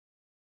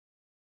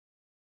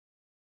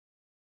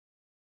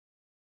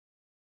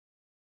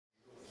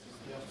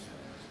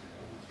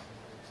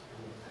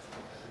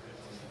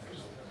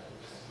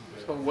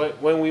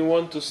When we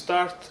want to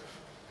start,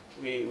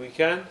 we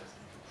can.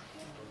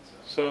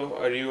 So,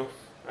 are you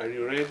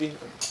ready?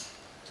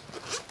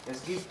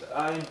 Es gibt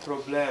ein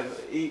Problem.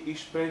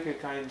 Ich spreche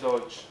kein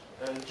Deutsch.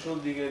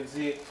 Entschuldigen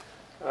Sie,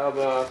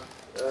 aber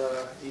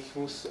ich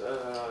muss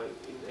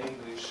in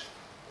Englisch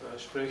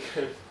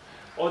sprechen.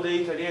 Oder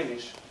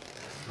Italienisch.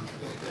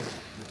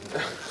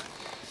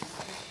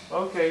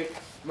 Okay,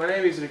 my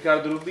name is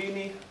Riccardo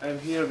Rubini. I'm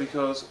here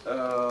because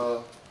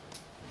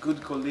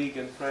good colleague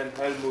and friend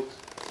Helmut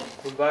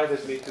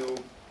invited me to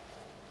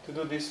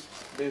do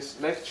this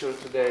lecture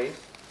today,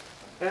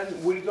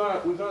 and we're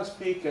gonna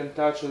speak and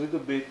touch a little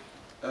bit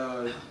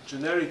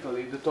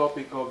generically the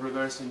topic of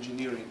reverse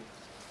engineering.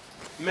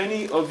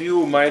 Many of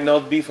you might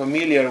not be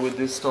familiar with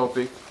this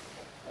topic.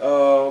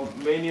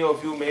 Many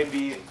of you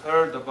maybe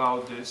heard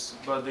about this,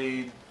 but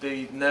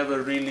they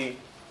never really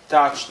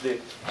touched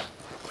it.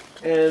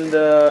 And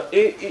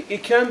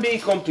it can be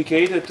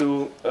complicated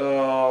to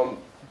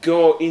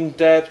go in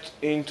depth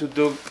into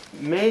the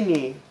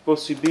many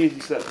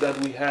possibilities that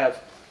we have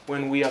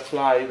when we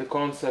apply the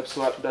concepts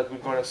that we're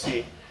going to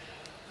see.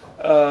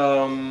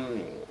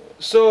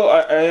 So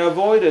I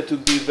avoided to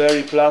be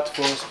very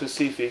platform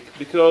specific,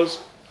 because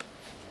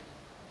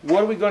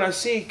what we're going to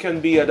see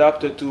can be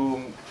adapted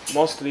to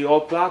mostly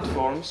all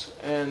platforms,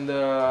 and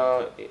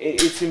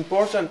it's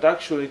important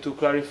actually to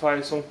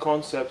clarify some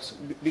concepts,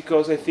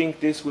 because I think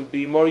this will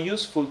be more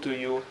useful to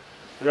you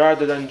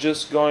rather than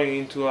just going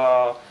into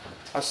a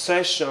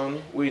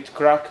session with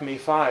crack me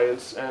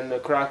files and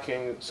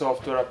cracking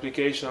software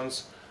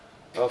applications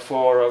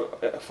for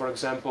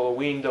example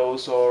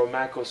Windows or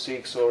Mac OS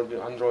X or the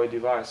Android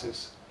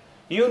devices.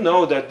 You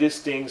know that these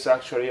things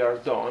actually are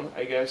done.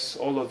 I guess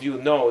all of you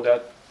know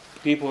that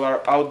people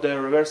are out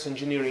there reverse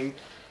engineering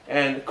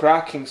and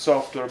cracking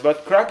software,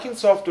 but cracking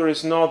software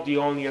is not the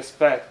only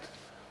aspect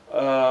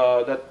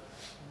that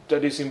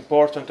is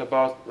important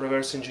about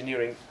reverse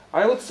engineering.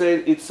 I would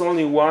say it's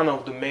only one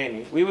of the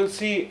many. We will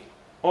see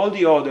all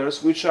the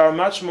others which are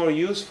much more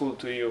useful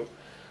to you,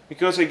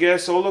 because I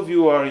guess all of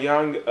you are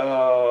young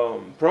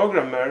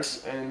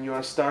programmers and you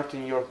are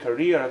starting your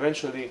career.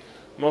 Eventually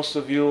most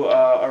of you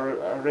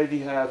already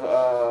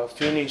have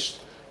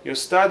finished your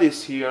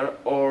studies here,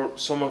 or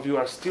some of you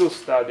are still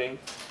studying.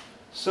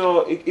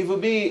 So it will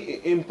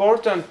be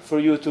important for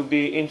you to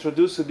be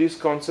introduced to these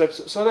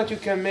concepts so that you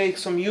can make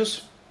some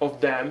use of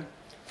them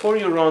for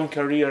your own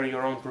career,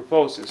 your own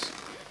purposes.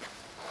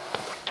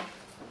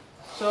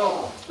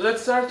 So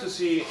let's start to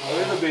see a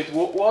little bit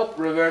what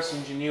reverse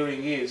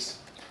engineering is.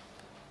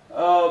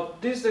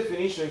 This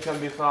definition can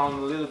be found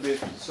a little bit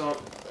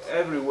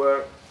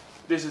everywhere.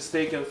 This is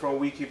taken from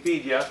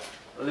Wikipedia,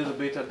 a little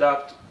bit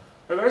adapted.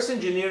 Reverse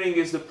engineering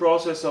is the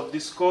process of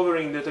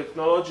discovering the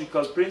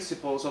technological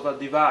principles of a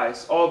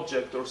device,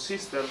 object, or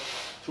system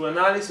through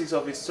analysis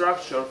of its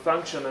structure,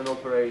 function, and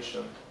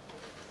operation.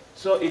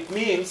 So it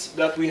means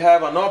that we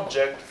have an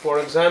object, for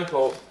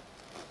example,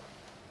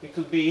 it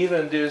could be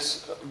even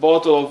this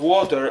bottle of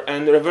water,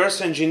 and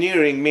reverse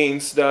engineering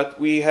means that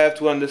we have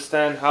to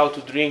understand how to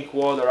drink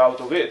water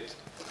out of it.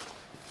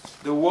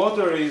 The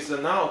water is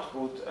an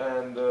output,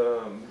 and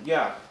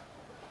yeah,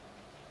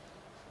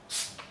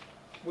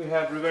 we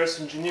have reverse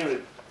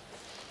engineering.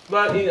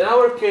 But in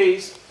our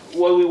case,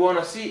 what we want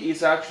to see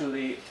is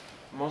actually,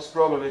 most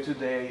probably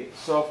today,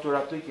 software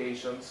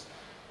applications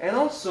and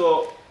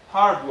also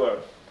hardware.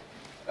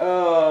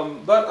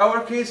 But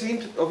our case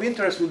of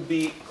interest would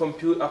be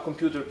a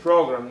computer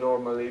program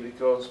normally,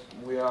 because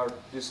we are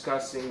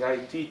discussing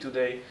IT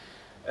today.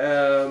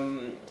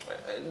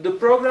 The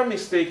program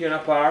is taken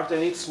apart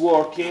and its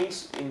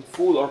workings in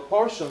full or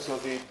portions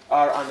of it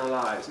are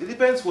analyzed. It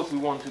depends what we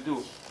want to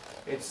do.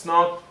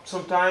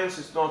 Sometimes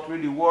it's not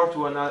really worth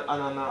to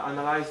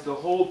analyze the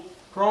whole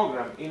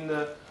program.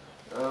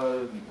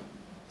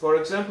 For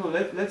example,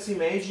 let's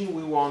imagine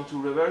we want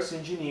to reverse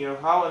engineer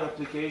how an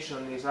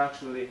application is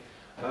actually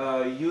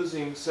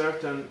using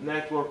certain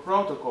network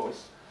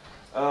protocols.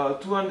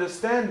 To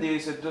understand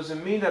this, it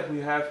doesn't mean that we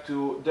have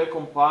to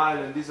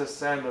decompile and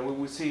disassemble. We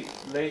will see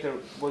later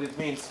what it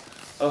means.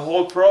 A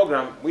whole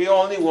program. We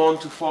only want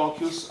to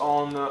focus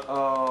on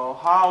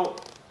how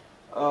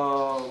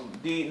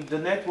the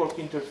network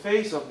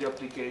interface of the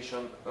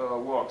application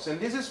works. And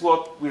this is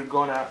what we're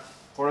gonna,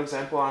 for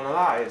example,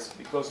 analyze,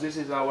 because this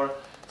is our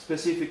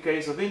specific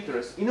case of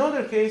interest. In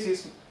other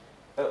cases,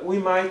 we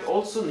might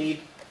also need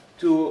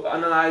to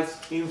analyze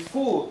in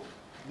full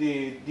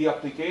the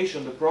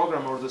application, the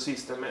program, or the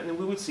system, and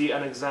we will see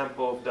an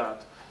example of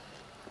that.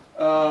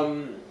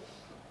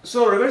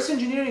 So reverse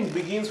engineering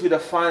begins with a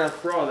final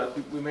product.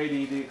 We made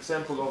the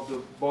example of the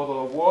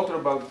bottle of water,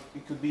 but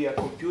it could be a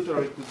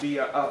computer, it could be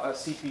a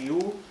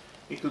CPU,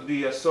 it could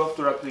be a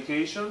software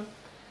application,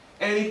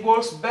 and it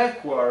works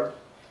backward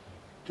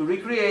to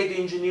recreate the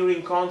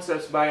engineering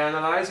concepts by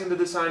analyzing the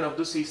design of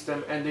the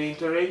system and the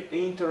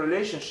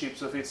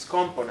interrelationships of its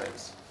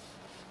components.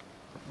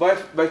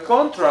 By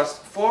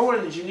contrast,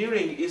 forward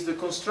engineering is the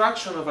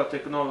construction of a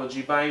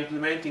technology by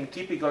implementing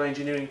typical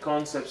engineering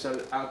concepts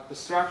and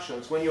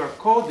abstractions. When you are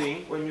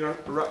coding, when you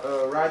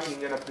are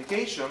writing an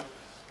application,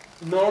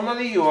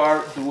 normally you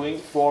are doing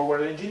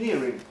forward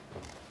engineering.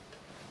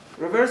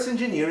 Reverse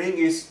engineering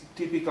is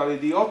typically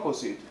the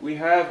opposite. We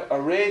have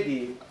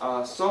already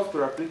a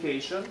software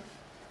application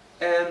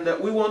and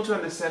we want to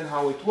understand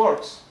how it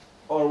works.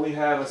 Or we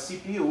have a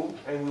CPU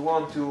and we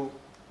want to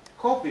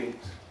copy it.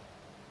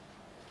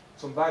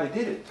 Somebody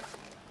did it.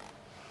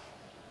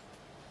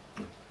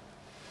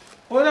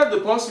 What are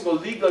the possible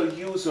legal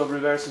use of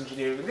reverse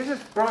engineering? This is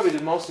probably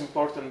the most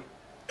important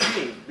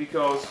thing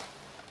because,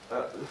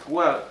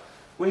 well,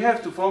 we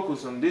have to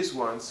focus on these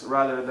ones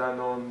rather than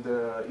on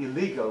the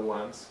illegal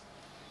ones.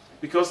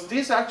 Because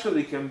this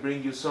actually can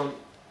bring you some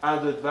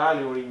added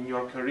value in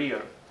your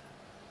career.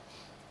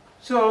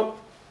 So,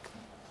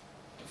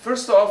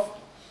 first off,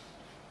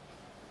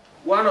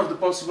 one of the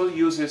possible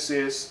uses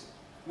is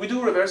we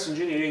do reverse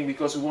engineering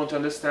because we want to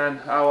understand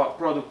how a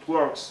product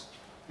works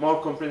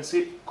more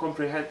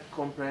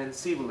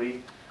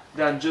comprehensively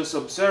than just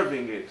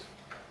observing it.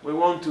 We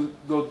want to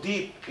go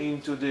deep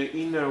into the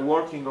inner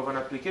working of an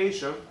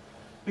application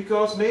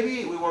because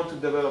maybe we want to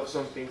develop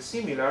something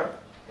similar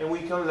and we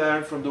can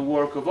learn from the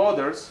work of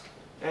others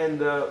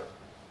and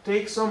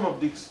take some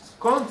of these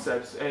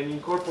concepts and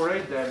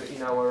incorporate them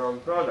in our own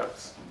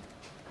products.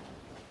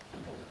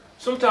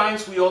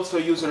 Sometimes we also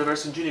use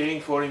reverse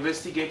engineering for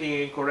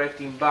investigating and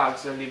correcting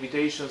bugs and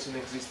limitations in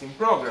existing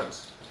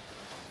programs.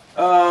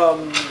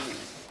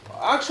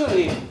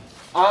 Actually,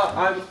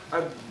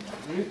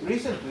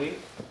 recently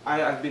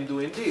I've been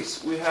doing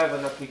this. We have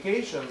an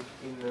application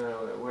in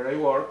where I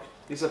work.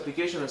 This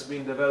application has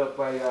been developed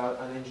by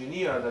an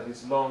engineer that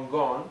is long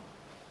gone.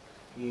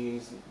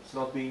 He's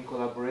not been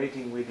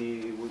collaborating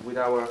with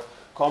our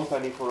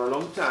company for a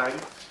long time.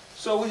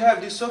 So we have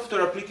this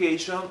software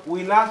application.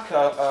 We lack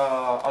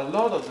a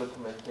lot of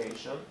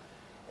documentation.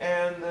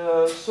 And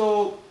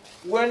so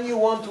when you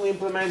want to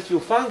implement new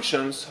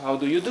functions, how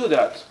do you do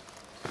that?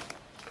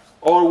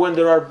 Or when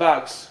there are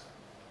bugs,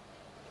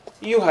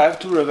 you have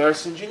to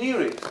reverse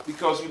engineer it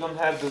because you don't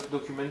have the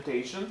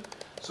documentation.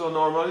 So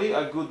normally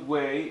a good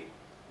way,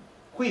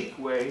 quick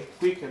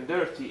and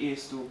dirty,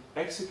 is to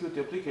execute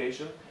the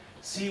application,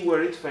 see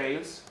where it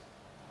fails,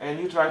 and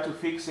you try to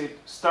fix it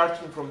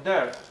starting from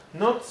there,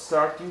 not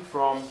starting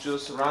from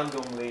just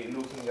randomly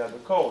looking at the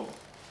code.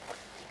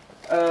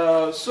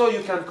 So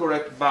you can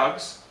correct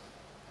bugs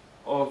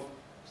of,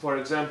 for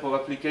example,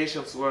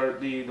 applications where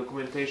the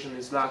documentation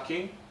is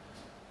lacking.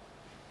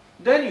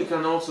 Then you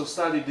can also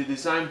study the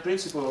design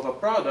principle of a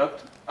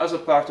product as a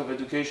part of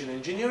education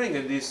engineering,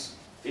 and this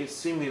is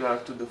similar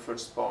to the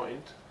first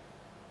point.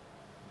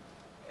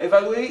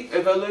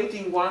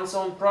 Evaluating one's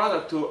own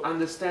product to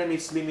understand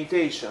its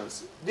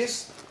limitations.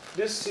 This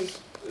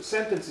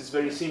sentence is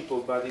very simple,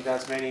 but it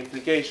has many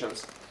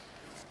implications.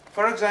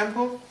 For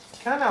example,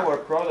 can our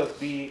product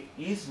be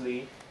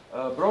easily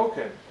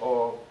broken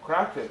or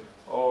cracked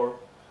or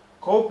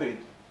copied?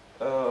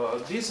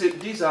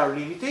 These are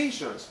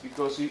limitations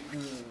because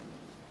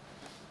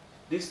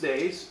these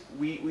days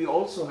we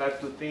also have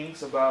to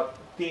think about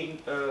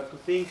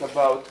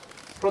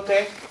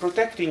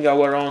protecting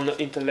our own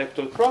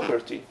intellectual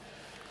property,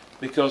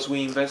 because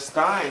we invest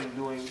time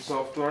doing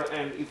software,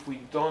 and if we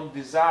don't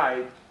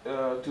decide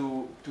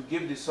to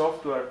give the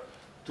software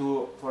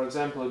to, for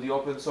example, the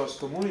open source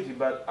community,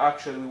 but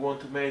actually we want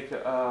to make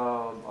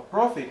a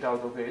profit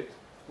out of it,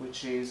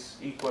 which is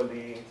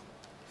equally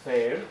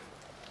fair,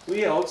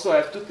 we also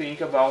have to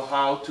think about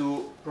how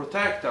to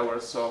protect our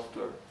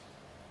software.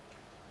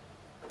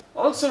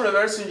 Also,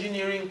 reverse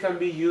engineering can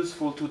be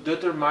useful to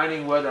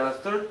determining whether a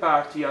third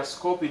party has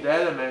copied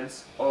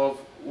elements of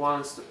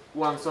one's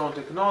own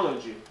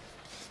technology.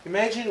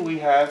 Imagine we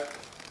have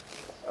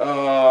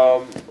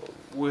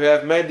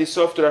made this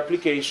software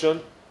application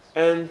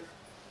and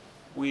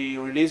we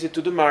release it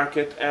to the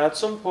market, and at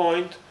some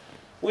point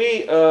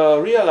we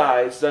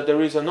realize that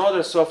there is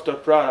another software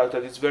product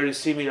that is very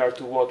similar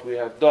to what we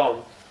have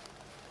done.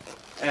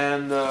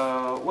 And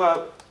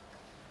well,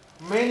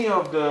 many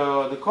of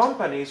the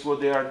companies, what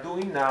they are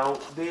doing now,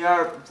 they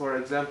are, for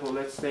example,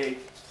 let's take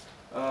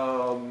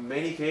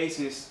many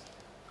cases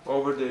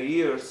over the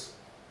years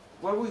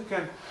where we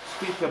can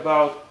speak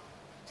about,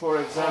 for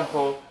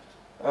example,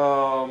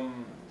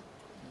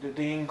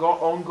 the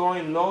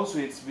ongoing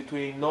lawsuits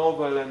between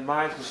Novell and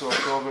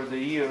Microsoft over the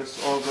years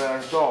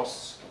over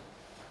DOS.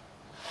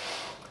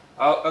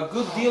 A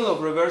good deal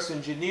of reverse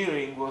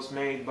engineering was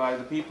made by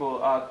the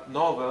people at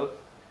Novell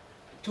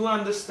to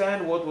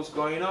understand what was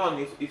going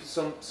on, if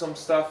some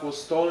stuff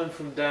was stolen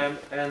from them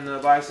and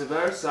vice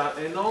versa,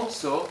 and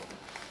also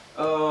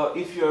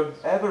if you have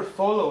ever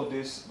followed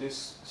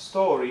this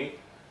story,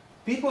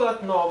 people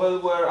at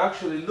Novell were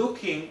actually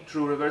looking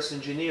through reverse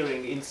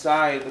engineering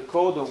inside the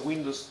code of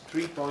Windows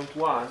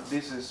 3.1,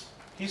 this is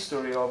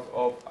history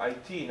of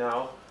IT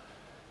now,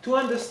 to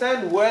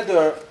understand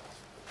whether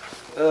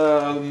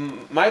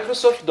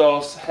Microsoft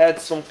DOS had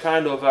some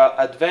kind of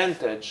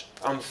advantage,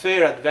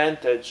 unfair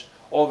advantage,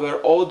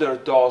 over other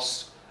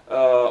DOS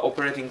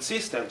operating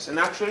systems. And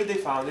actually they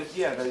found it,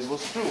 yeah, that it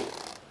was true.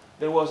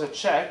 There was a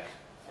check,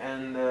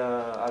 and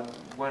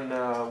when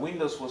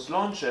Windows was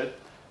launched,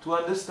 to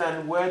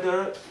understand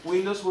whether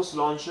Windows was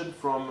launched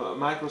from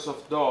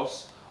Microsoft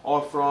DOS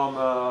or from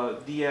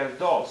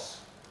DF-DOS.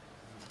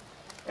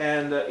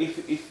 And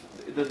if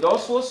the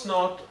DOS was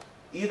not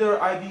either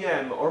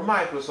IBM or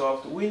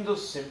Microsoft,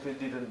 Windows simply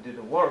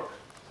didn't work.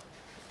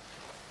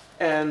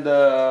 And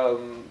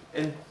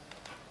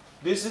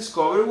this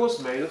discovery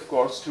was made, of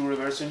course, through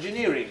reverse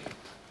engineering.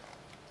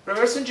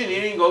 Reverse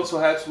engineering also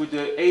helps with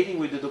aiding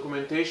with the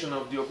documentation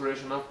of the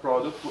operation of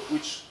product,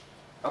 which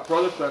a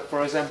product that,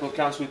 for example,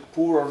 comes with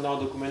poor or no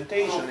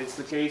documentation. It's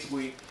the case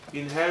we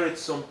inherit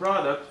some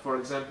product, for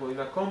example, in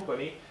a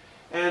company,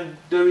 and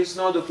there is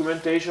no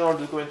documentation or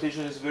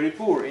documentation is very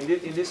poor. In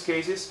these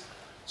cases,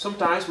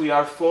 sometimes we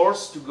are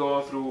forced to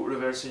go through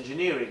reverse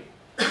engineering.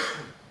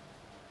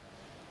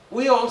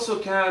 We also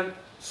can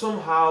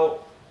somehow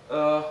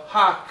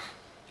hack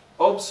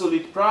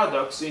obsolete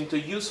products into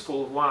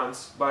useful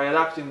ones by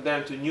adapting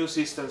them to new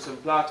systems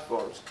and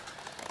platforms.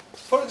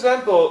 For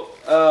example,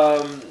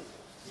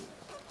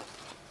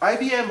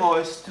 IBM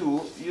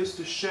OS/2 used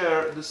to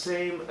share the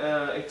same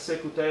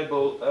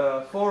executable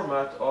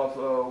format of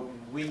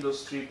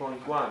Windows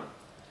 3.1.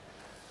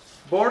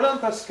 Borland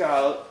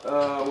Pascal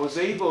was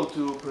able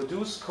to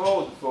produce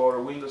code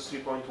for Windows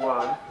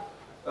 3.1,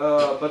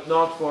 but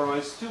not for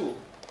OS/2.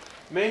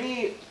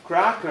 Many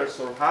crackers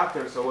or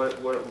hackers, or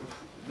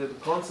the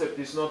concept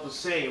is not the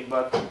same,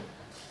 but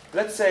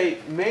let's say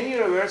many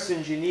reverse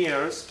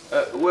engineers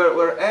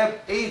were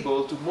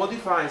able to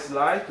modify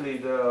slightly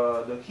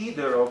the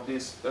header of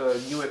this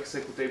new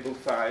executable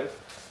file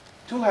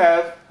to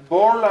have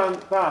Borland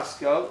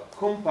Pascal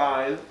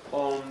compiled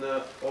on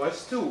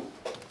OS/2.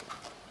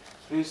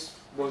 This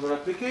was an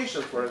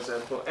application, for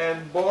example,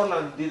 and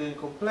Borland didn't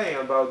complain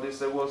about this.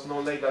 There was no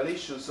legal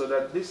issue, so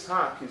that this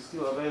hack is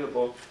still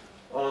available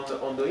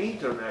on the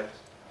internet.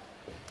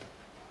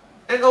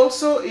 And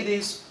also it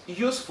is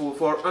useful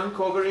for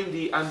uncovering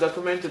the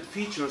undocumented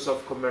features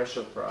of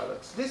commercial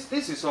products.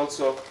 This is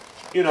also,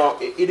 you know,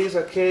 it is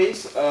a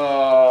case,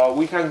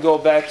 we can go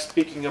back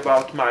speaking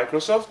about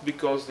Microsoft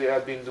because they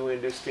have been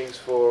doing these things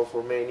for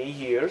many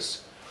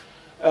years.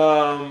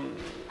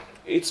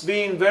 It's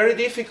been very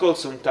difficult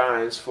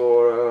sometimes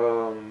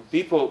for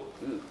people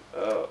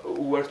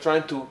who were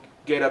trying to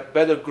get a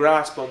better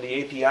grasp on the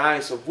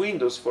APIs of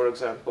Windows, for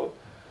example,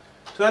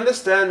 to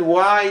understand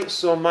why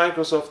some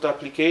Microsoft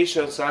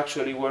applications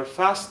actually were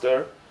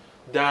faster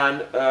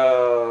than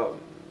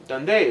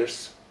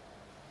theirs.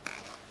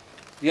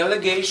 The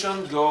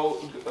allegations go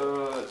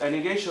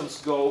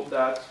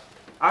that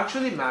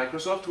actually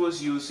Microsoft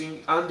was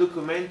using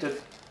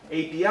undocumented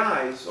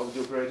APIs of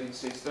the operating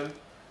system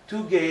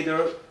to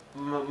gather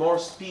more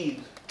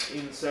speed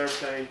in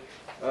certain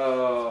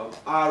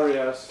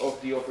areas of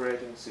the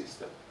operating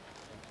system.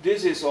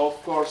 This is,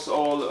 of course,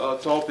 all a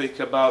topic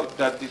about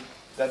that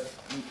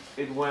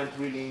it went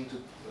really into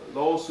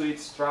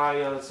lawsuits,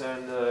 trials,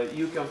 and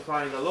you can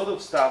find a lot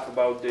of stuff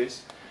about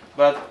this.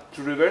 But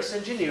to reverse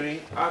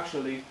engineering,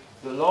 actually,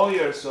 the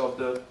lawyers of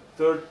the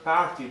third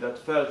party that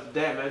felt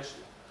damaged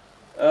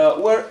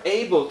were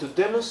able to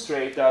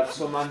demonstrate that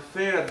some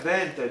unfair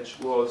advantage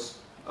was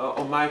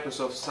on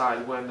Microsoft's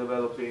side when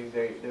developing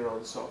their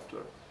own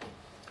software.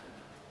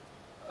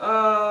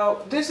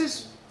 This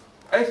is,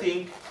 I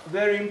think,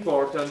 very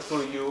important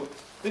for you,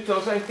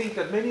 because I think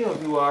that many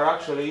of you are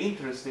actually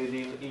interested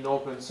in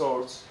open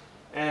source,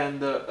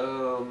 and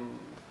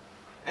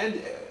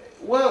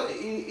well,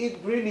 it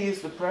really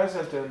is the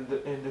present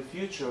and the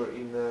future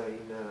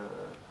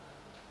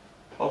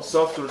of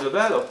software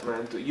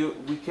development.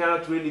 We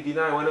cannot really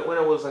deny. When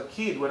I was a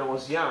kid, when I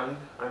was young,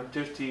 I'm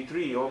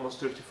 33, almost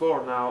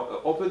 34 now.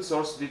 Open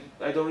source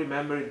I don't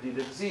remember it did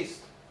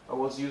exist. I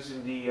was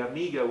using the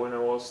Amiga when I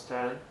was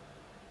 10,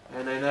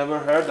 and I never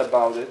heard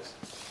about it.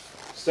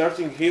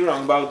 Starting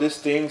hearing about these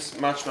things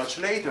much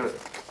later,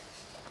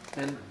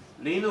 and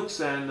Linux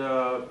and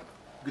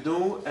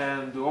GNU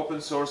and the open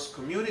source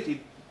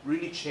community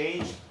really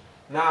changed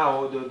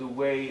now the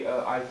way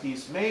IT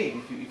is made,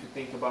 if you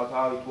think about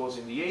how it was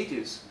in the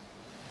 80s.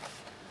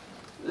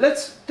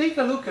 Let's take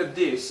a look at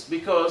this,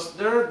 because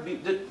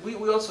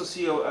we also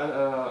see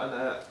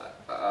an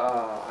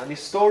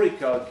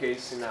historical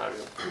case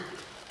scenario.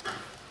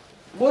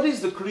 What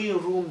is the clean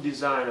room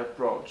design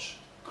approach?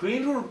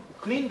 Clean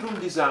room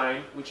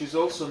design, which is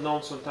also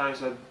known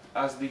sometimes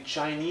as the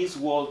Chinese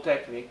wall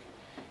technique,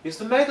 is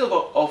the method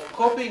of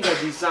copying a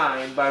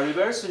design by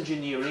reverse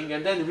engineering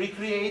and then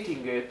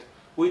recreating it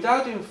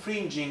without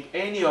infringing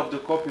any of the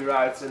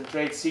copyrights and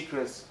trade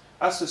secrets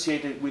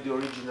associated with the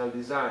original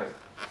design.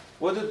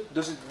 What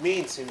does it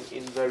mean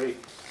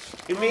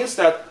It means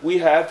that we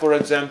have, for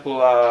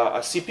example,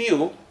 a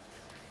CPU.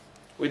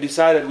 We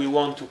decided we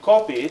want to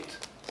copy it,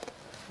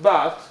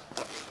 but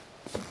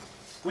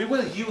we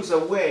will use a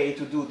way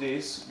to do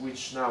this,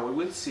 which now we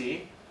will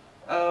see,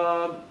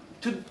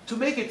 to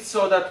make it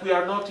so that we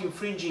are not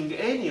infringing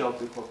any of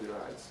the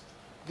copyrights.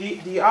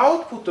 The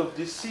output of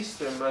this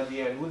system at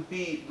the end will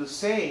be the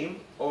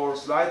same or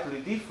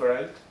slightly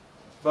different,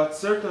 but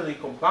certainly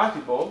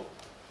compatible.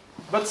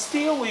 But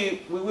still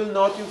we will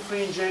not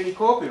infringe any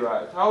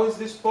copyright. How is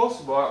this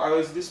possible? How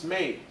is this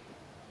made?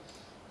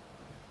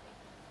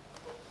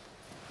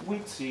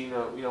 We'll see in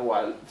a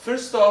while.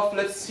 First off,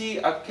 let's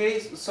see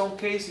some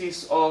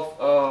cases of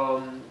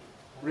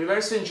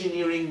reverse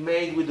engineering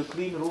made with the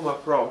clean room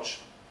approach.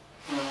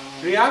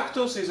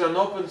 Reactus is an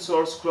open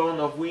source clone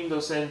of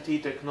Windows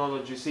NT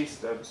technology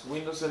systems.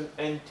 Windows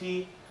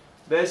NT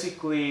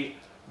basically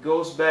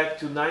goes back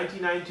to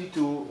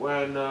 1992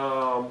 when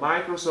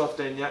Microsoft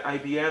and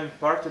IBM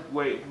parted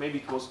ways. Maybe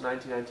it was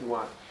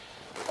 1991.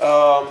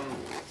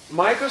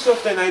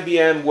 Microsoft and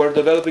IBM were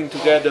developing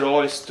together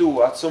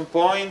OS2. At some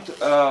point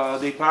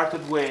they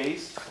parted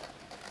ways,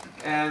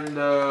 and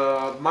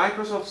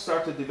Microsoft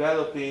started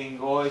developing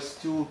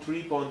OS2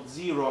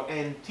 3.0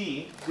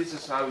 NT, this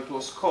is how it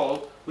was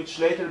called, which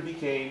later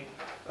became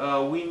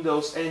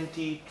Windows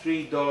NT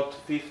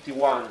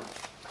 3.51.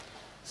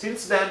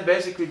 Since then,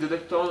 basically the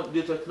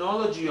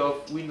technology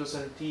of Windows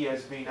NT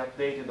has been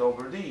updated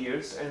over the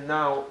years, and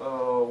now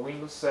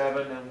Windows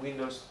 7 and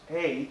Windows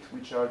 8,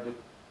 which are the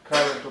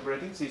current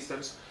operating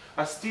systems,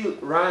 are still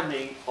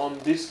running on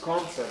these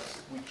concepts,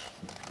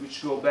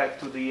 which go back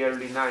to the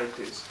early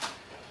 90s.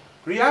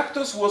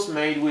 Reactus was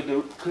made with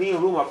the clean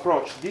room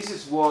approach. This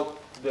is what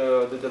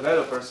the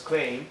developers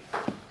claim.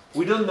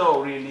 We don't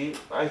know really.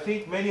 I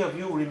think many of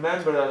you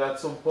remember that at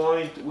some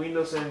point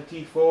Windows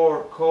NT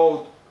 4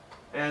 code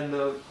and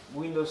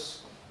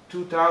Windows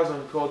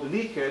 2000 code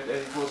leaked, and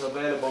it was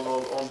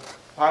available on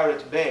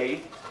Pirate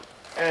Bay.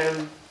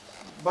 And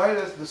by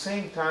the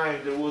same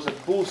time, there was a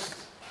boost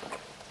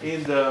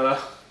in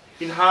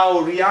how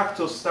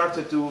Reactus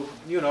started to,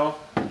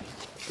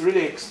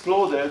 really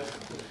exploded.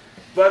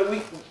 But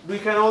we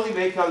can only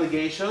make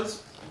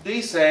allegations.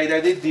 They say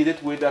that they did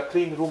it with a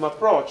clean room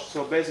approach.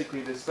 So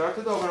basically, they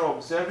started over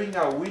observing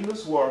how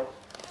Windows worked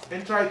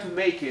and tried to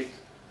make it,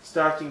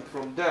 starting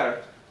from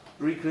there,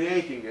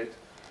 recreating it.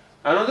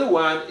 Another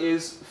one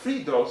is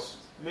FreeDOS.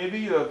 Maybe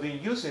you have been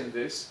using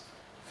this.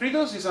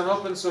 FreeDOS is an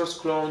open source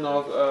clone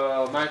of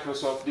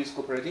Microsoft Disk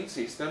Operating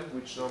System,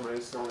 which normally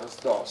is known as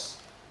DOS.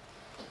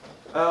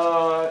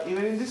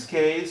 Even in this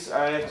case,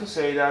 I have to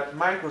say that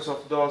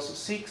Microsoft DOS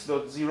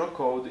 6.0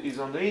 code is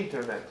on the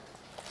internet.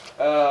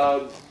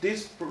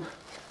 This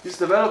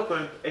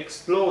development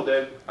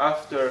exploded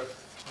after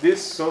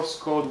this source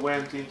code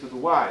went into the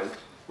wild.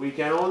 We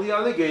can only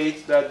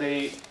allegate that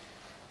they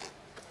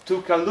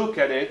took a look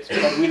at it,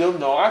 but we don't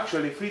know.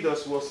 Actually,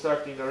 FreeDOS was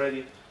starting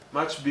already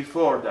much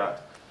before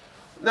that.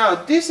 Now,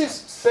 this is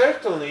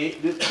certainly,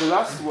 the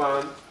last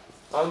one,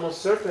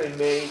 almost certainly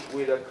made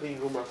with a clean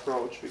room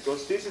approach,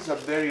 because this is a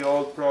very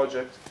old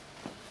project,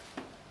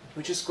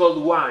 which is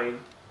called Wien.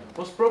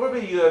 Most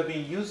probably you have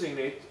been using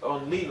it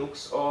on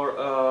Linux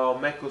or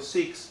Mac OS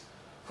X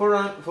for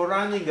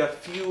running a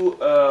few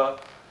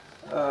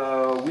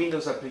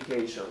Windows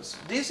applications.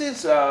 This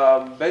is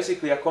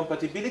basically a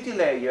compatibility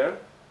layer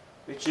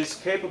which is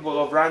capable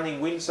of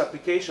running Windows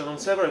applications on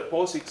several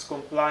POSIX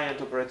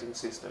compliant operating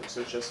systems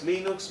such as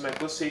Linux,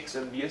 Mac OS X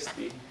and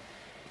BSD.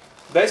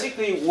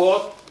 Basically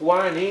what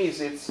Wien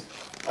is, it's,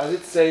 as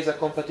it says, a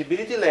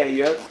compatibility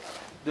layer.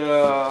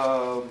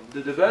 The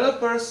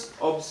developers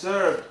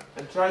observed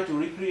and tried to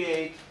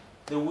recreate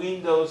the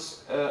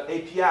Windows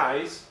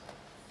APIs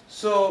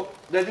so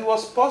that it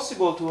was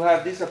possible to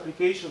have these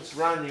applications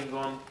running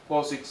on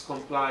POSIX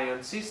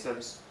compliant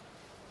systems.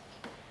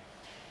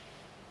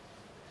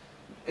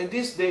 And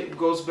this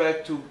goes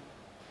back to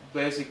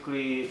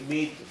basically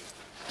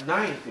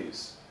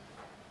mid-90s.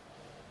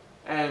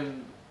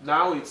 And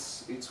now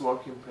it's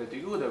working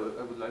pretty good,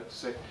 I would like to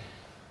say.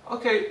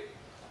 Okay,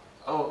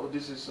 oh,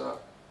 this is...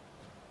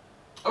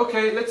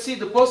 Okay, let's see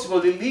the possible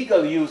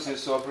illegal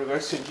uses of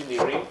reverse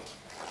engineering.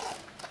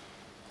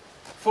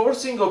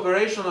 Forcing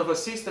operation of a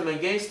system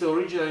against the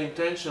original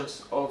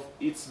intentions of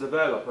its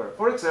developer.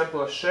 For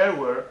example, a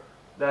shareware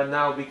that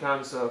now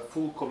becomes a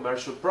full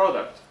commercial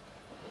product.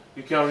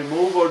 You can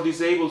remove or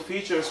disable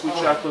features which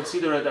are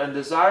considered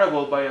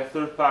undesirable by a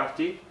third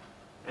party,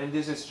 and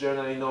this is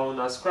generally known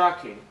as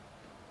cracking.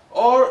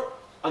 Or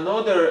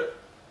another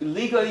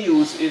illegal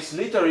use is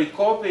literally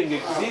copying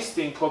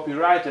existing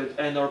copyrighted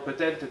and or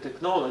patented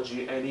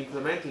technology and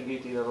implementing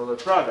it in another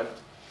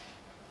product.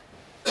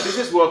 This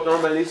is what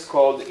normally is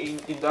called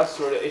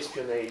industrial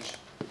espionage,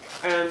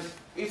 and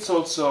it's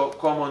also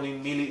common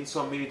in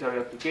some military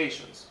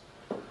applications.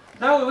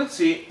 Now we will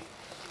see,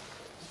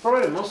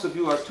 probably most of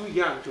you are too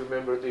young to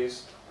remember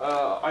this.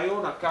 I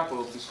own a couple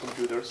of these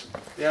computers.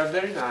 They are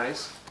very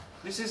nice.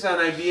 This is an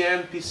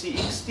IBM PC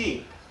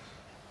XT.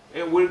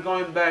 And we're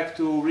going back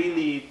to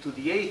really to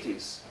the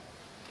 80s.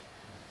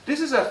 This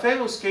is a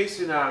famous case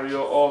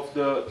scenario of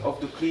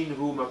the clean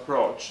room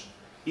approach.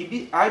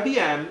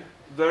 IBM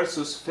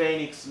versus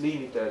Phoenix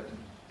Limited.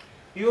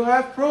 You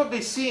have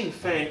probably seen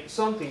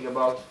something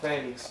about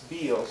Phoenix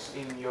BIOS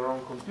in your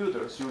own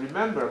computers. You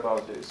remember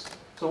about this.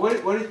 So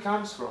where it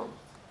comes from?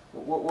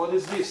 What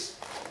is this?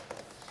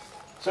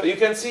 So you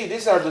can see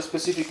these are the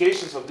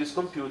specifications of this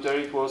computer.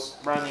 It was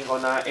running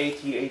on a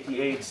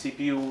 8088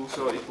 CPU,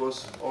 so it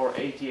was, or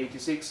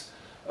 8086.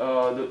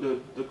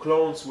 the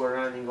clones were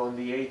running on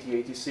the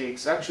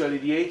 8086. Actually,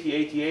 the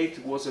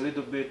 8088 was a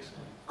little bit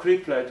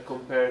crippled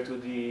compared to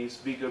this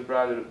bigger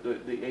brother,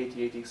 the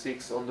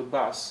 8086 on the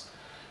bus.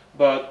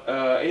 But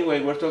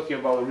anyway, we're talking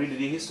about really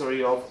the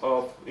history of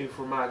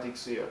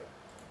informatics here.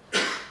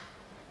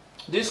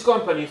 This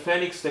company,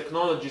 Phoenix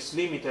Technologies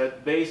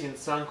Limited, based in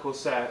San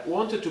Jose,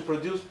 wanted to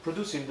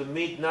produce in the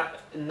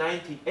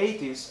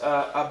mid-1980s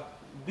a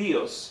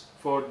BIOS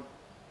for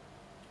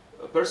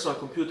personal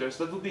computers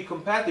that would be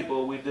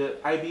compatible with the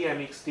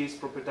IBM XT's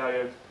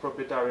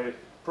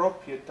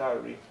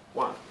proprietary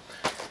one.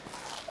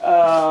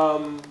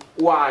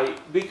 Why?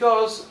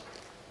 Because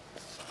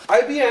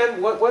IBM,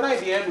 when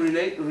IBM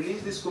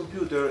released this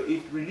computer,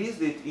 it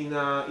released it in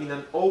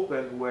an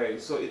open way.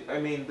 So I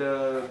mean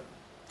the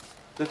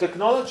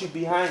technology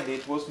behind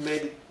it was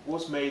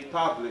made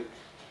public.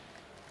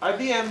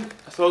 IBM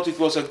thought it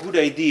was a good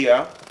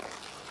idea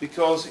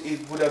because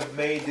it would have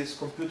made this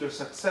computer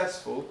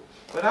successful,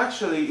 but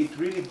actually it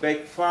really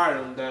backfired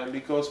on them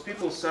because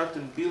people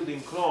started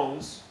building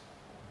clones,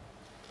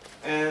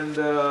 and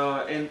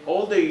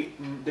all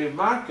their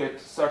market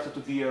started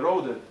to be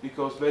eroded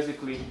because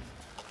basically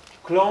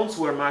clones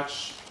were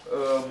much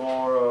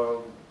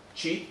more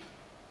cheap.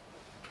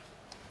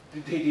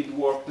 They did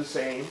work the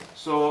same,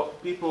 so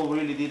people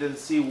really didn't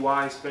see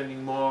why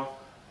spending more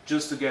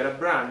just to get a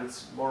brand.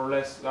 It's more or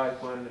less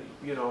like when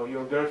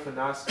your girlfriend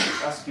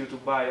asks you to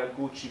buy a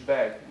Gucci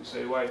bag. You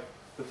say, why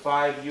the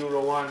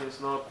 €5 one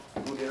is not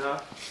good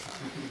enough?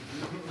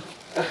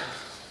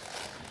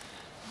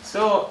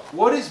 So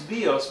what is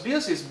BIOS?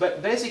 BIOS is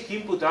basic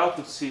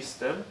input-output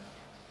system.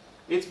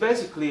 It's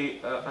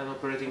basically an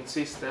operating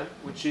system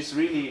which is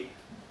really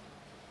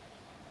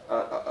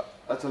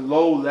at a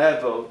low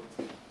level.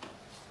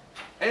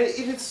 And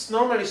if it's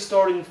normally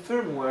stored in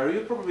firmware,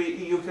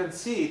 you can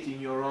see it in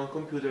your own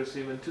computers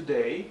even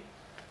today.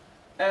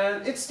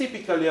 And it's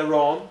typically a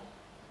ROM.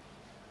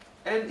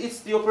 And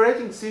it's the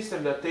operating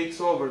system that takes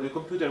over the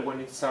computer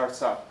when it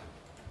starts up.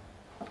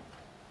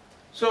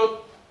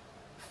 So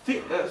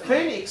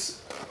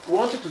Phoenix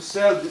wanted to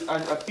sell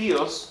a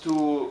BIOS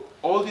to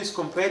all these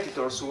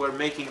competitors who were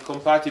making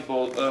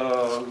compatible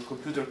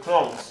computer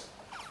clones.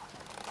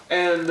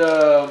 And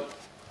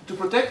to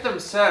protect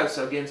themselves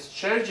against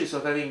charges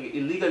of having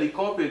illegally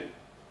copied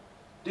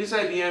this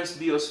IBM's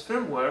BIOS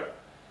firmware,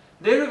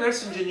 they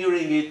reverse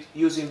engineering it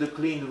using the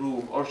clean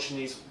room or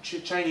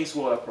Chinese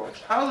wall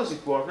approach. How does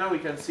it work? Now we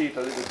can see it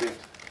a little bit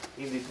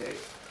in detail.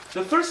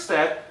 The first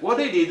step, what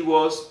they did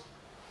was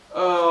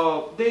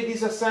they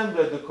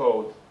disassembled the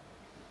code,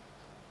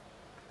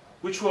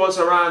 which was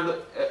around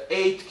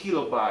 8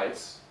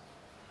 kilobytes.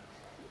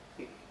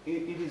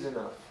 It is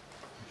enough.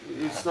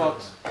 It's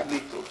not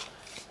little.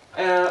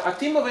 A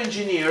team of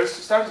engineers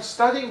started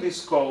studying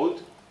this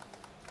code,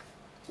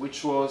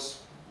 which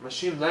was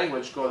machine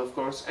language code, of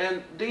course,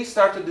 and they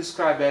started to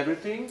describe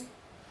everything.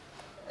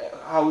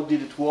 How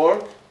did it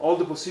work? All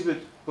the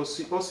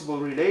possible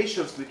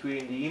relations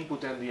between the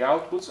input and the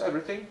outputs,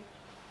 everything.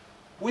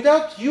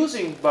 Without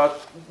using, but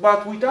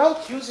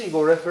without using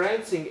or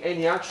referencing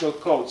any actual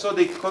code. So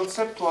they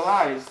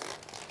conceptualized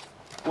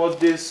what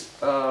this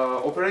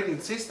operating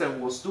system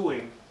was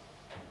doing.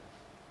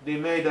 They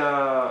made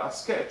a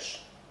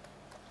sketch,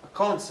 a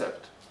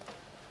concept.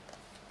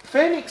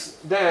 Phoenix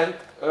then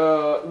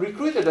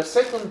recruited a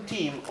second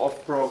team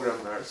of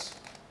programmers,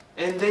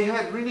 and they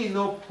had really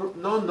no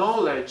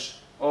knowledge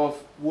of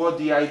what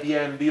the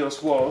IBM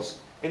BIOS was,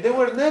 and they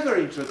were never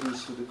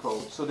introduced to the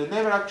code, so they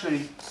never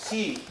actually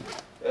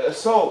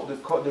saw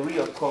the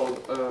real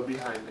code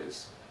behind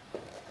this.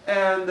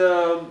 And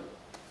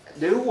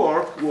their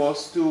work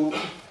was to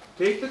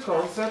take the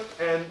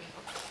concept and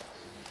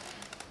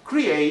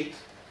create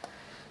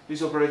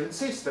this operating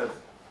system.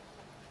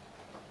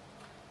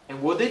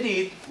 And what they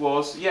did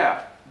was,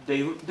 yeah,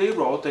 they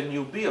wrote a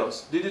new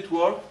BIOS. Did it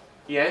work?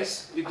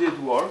 Yes, it did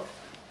work.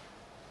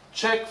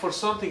 Check for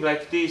something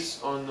like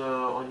this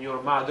on your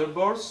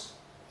motherboards.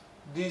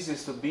 This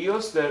is the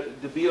BIOS.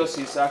 The BIOS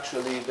is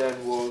actually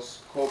then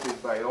was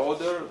copied by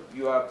other.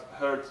 You have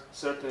heard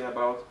certainly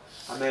about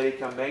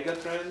American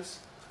Megatrends,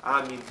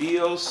 AMI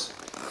BIOS,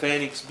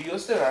 Phoenix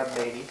BIOS. There are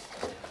many.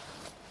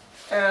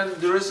 And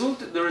the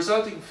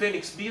resulting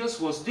Phoenix BIOS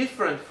was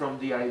different from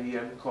the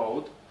IBM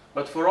code,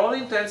 but for all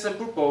intents and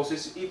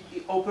purposes, it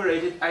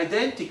operated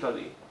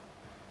identically.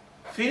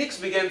 Phoenix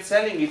began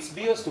selling its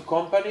BIOS to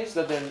companies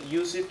that then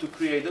used it to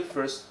create the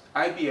first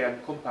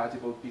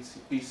IBM-compatible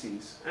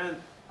PCs. And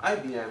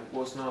IBM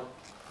was not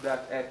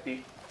that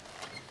happy.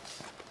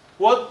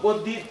 What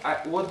did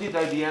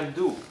IBM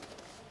do?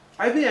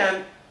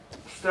 IBM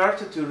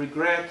started to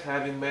regret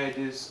having made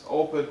this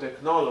open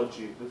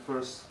technology, the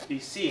first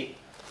PC.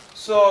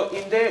 So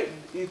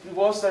it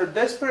was their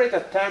desperate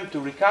attempt to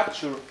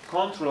recapture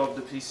control of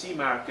the PC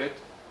market,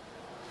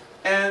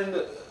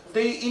 and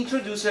they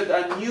introduced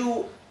a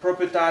new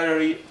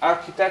proprietary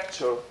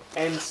architecture,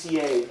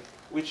 MCA,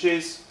 which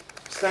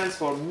stands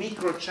for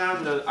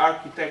microchannel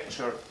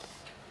architecture.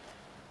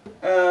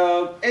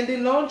 And they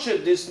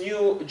launched this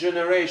new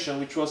generation,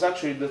 which was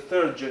actually the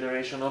third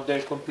generation of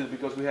their computer,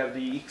 because we have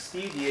the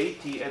XT, the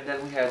AT, and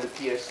then we have the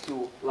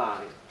PS2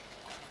 line.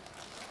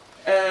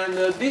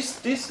 And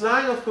this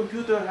line of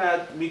computer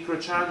had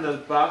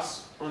microchannel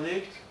bus on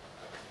it,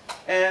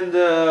 and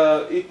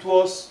it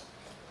was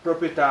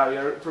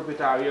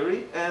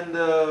proprietary, and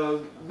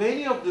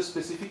many of the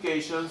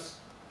specifications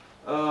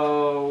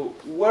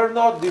were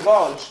not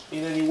divulged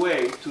in any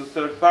way to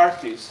third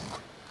parties.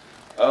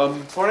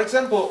 For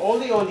example,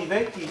 only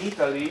Olivetti in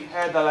Italy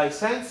had a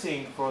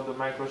licensing for the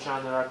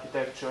microchannel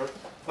architecture,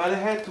 but they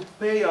had to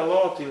pay a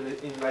lot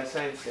in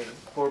licensing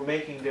for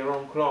making their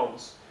own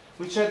clones,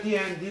 which at the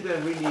end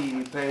didn't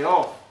really pay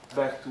off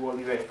back to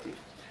Olivetti.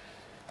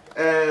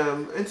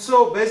 And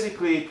so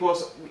basically it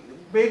was,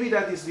 maybe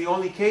that is the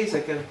only case I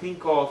can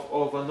think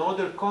of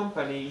another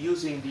company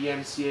using the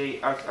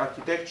MCA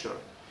architecture.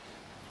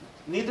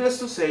 Needless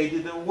to say, it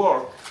didn't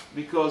work,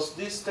 because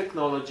this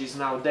technology is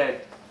now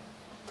dead.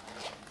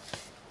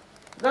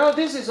 Now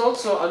this is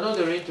also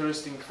another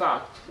interesting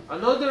fact.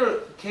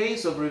 Another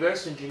case of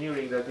reverse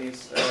engineering that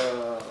is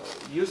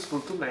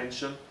useful to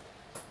mention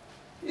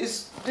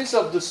is this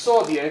of the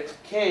Soviet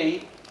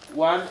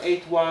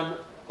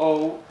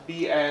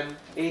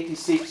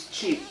K1810BN86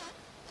 chip.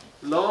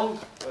 Long,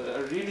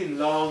 really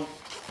long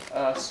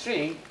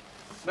string,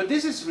 but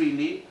this is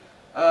really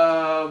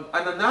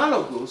an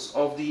analogous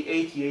of the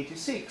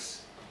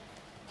 8086.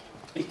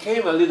 It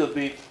came a little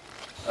bit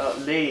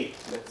late,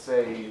 let's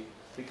say,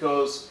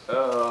 because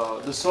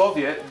the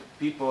Soviet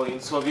people in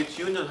Soviet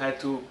Union had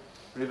to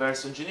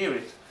reverse engineer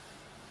it.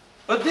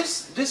 But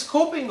this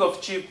copying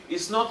of chip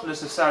is not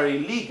necessarily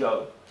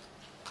legal.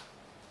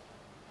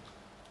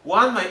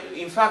 One might,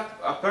 in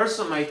fact, a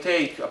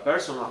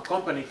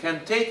company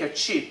can take a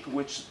chip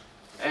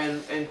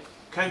and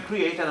can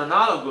create an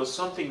analogous,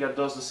 something that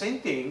does the same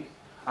thing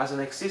as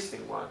an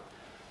existing one.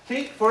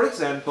 Think, for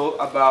example,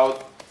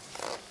 about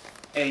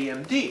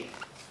AMD.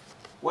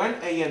 When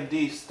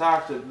AMD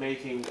started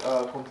making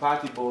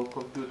compatible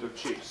computer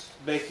chips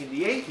back in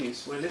the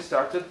 80s, when they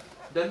started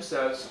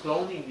themselves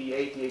cloning the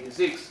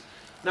 8086.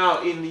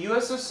 Now, in the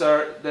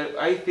USSR,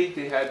 I think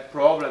they had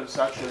problems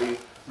actually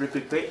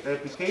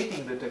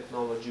replicating the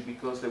technology,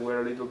 because they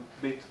were a little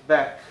bit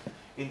back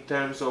in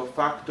terms of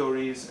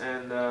factories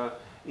and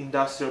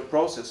industrial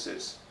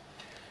processes.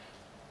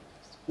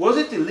 Was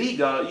it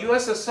illegal?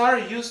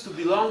 USSR used to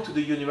belong to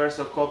the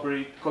Universal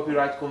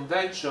Copyright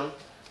Convention,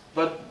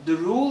 but the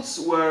rules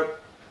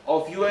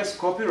of US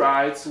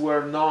copyrights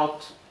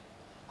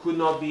could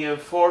not be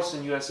enforced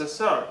in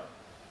USSR.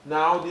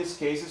 Now these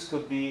cases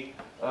could be,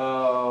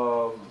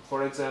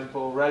 for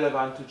example,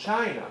 relevant to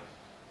China.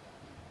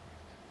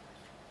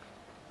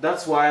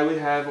 That's why we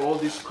have all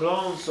these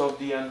clones of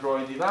the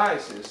Android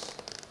devices.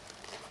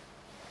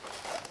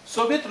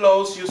 Soviet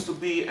laws used to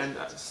be, and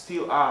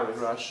still are in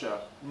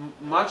Russia,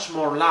 much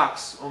more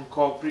lax on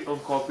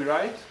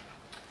copyright,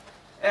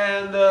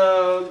 and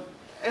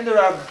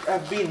there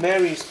have been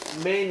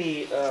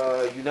many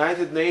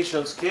United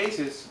Nations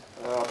cases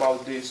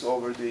about this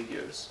over the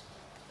years.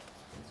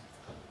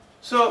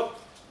 So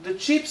the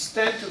chips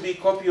tend to be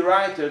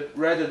copyrighted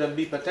rather than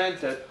be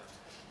patented,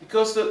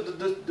 because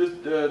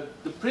the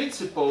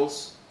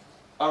principles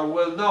are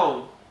well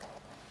known,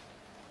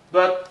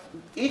 but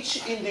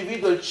each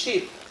individual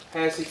chip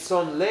has its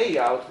own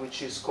layout,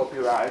 which is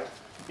copyright.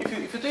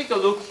 If you take a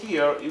look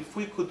here, if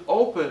we could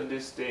open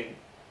this thing,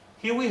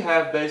 here we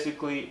have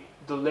basically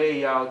the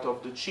layout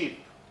of the chip.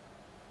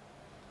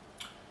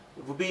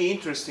 It would be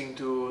interesting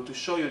to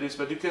show you this,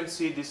 but you can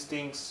see these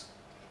things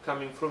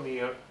coming from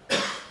here.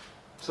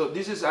 So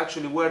this is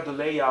actually where the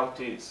layout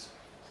is.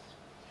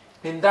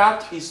 And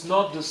that is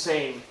not the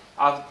same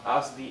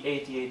as the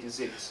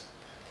 8086.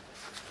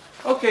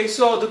 Okay,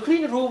 so the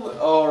clean room,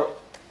 or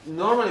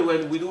normally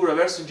when we do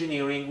reverse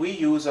engineering, we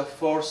use a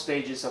 4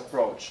 stages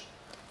approach.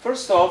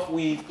 First off,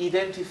 we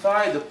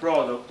identify the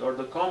product or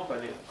the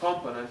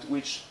component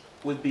which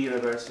will be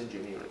reverse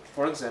engineered.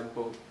 For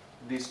example,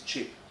 this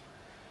chip.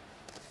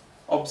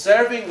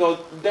 Observing,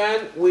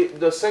 then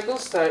the second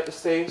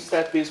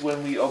step is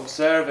when we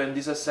observe and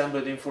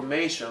disassemble the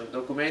information,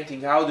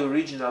 documenting how the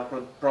original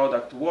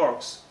product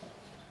works.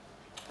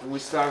 And we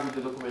start with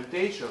the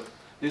documentation.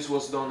 This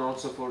was done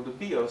also for the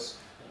BIOS.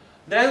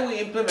 Then we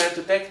implement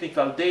the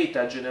technical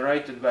data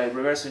generated by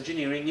reverse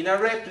engineering in a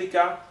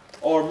replica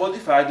or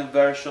modified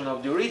version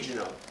of the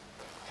original.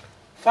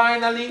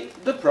 Finally,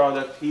 the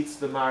product hits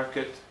the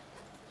market.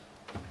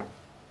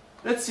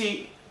 Let's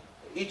see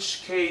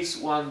each case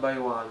one by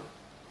one.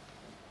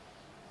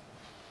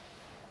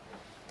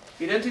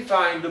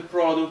 Identifying the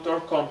product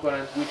or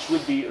component which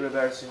would be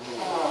reverse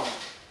engineered.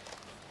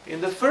 In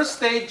the first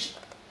stage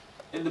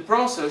in the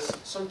process,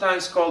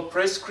 sometimes called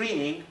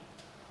pre-screening,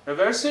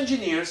 reverse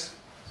engineers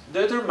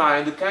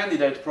determine the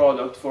candidate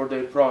product for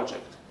their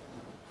project.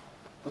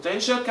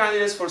 Potential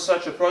candidates for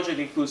such a project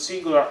include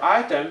singular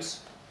items,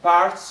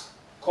 parts,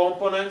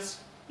 components,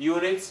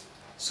 units,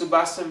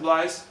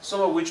 sub-assemblies,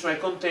 some of which may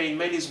contain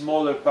many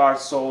smaller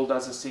parts sold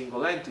as a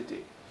single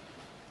entity.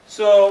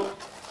 So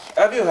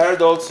Have you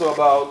heard also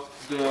about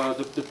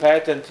the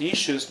patent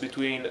issues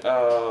between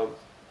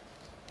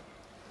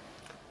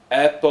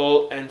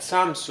Apple and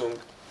Samsung?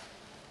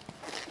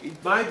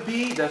 It might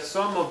be that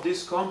some of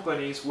these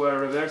companies were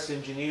reverse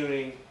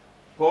engineering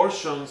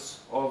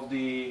portions of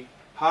the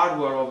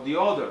hardware of the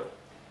other,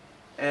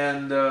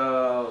 and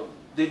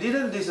they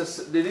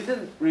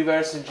didn't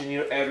reverse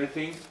engineer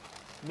everything.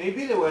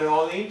 Maybe they were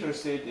only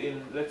interested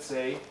in, let's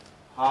say,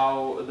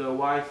 how the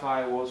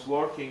Wi-Fi was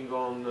working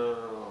on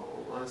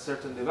a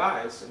certain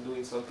device and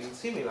doing something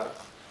similar.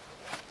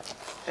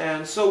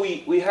 And so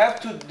we have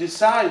to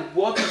decide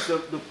what is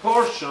the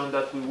portion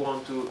that we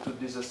want to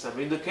disassemble.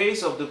 In the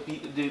case of the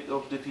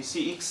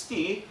PC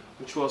XT,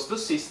 which was the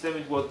system,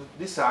 it was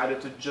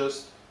decided to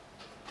just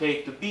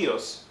take the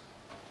BIOS.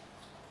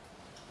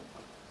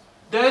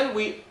 Then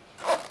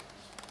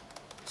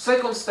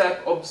second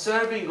step,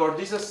 observing or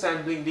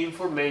disassembling the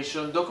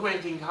information,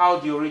 documenting how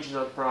the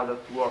original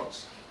product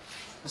works.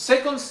 The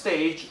second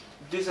stage,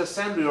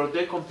 disassembly or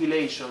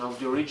decompilation of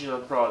the original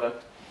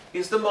product,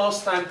 is the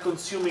most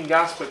time-consuming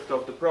aspect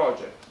of the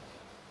project.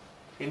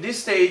 In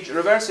this stage,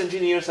 reverse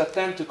engineers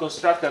attempt to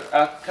construct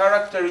a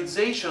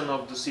characterization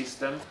of the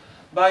system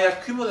by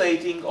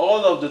accumulating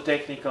all of the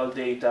technical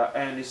data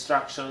and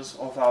instructions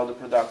of how the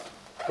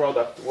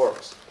product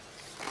works.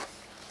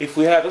 If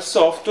we have a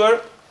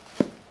software,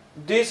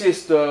 this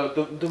is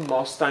the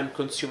most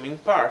time-consuming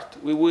part.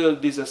 We will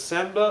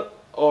disassemble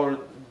or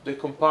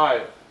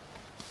decompile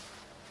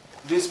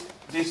this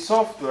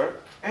software,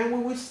 and we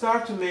will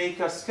start to make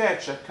a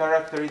sketch, a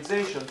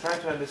characterization, try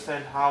to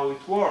understand how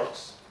it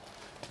works.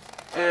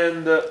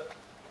 And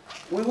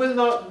we will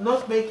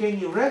not make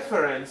any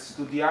reference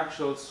to the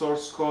actual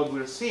source code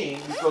we're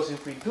seeing, because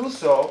if we do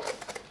so,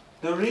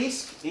 the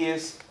risk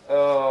is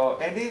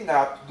ending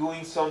up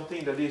doing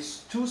something that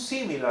is too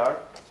similar,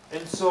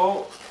 and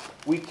so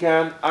we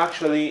can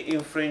actually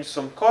infringe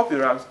some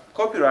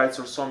copyrights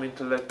or some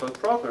intellectual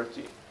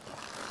property.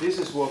 This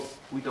is what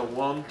we don't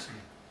want.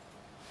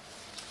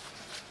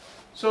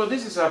 So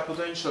this is a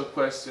potential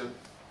question.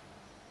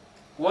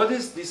 What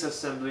is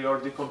disassembly or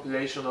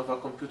decompilation of a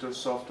computer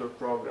software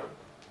program?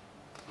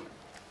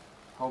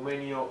 How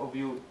many of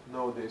you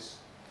know this?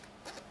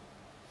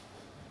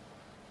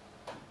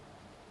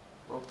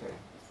 Okay,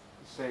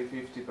 say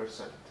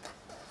 50%.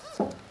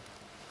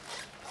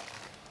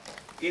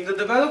 In the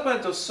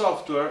development of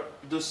software,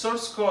 the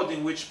source code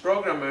in which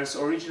programmers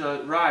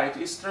originally write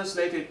is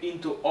translated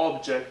into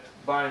object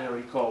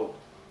binary code.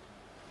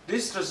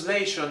 This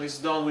translation is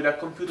done with a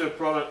computer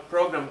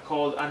program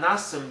called an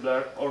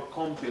assembler or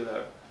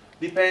compiler,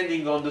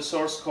 depending on the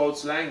source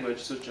code's language,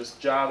 such as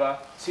Java,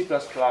 C++,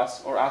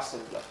 or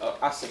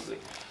assembly.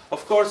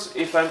 Of course,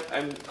 if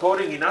I'm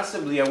coding in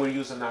assembly, I will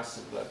use an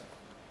assembler.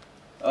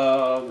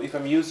 If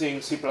I'm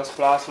using C++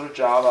 or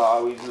Java, I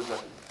will use,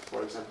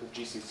 for example,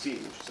 GCC,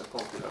 which is a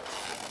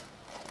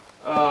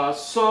compiler.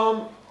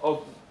 Some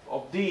of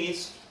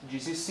these,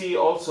 GCC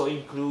also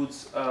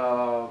includes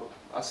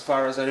as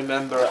far as I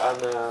remember,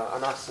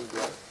 an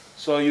assembler.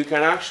 So you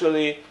can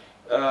actually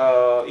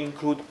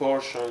include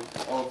portion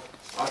of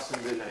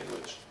assembly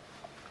language.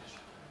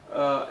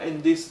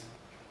 And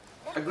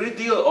a great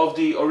deal of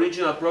the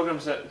original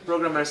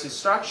programmer's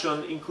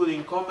instruction,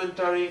 including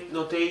commentary,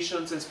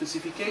 notations, and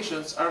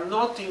specifications, are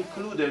not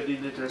included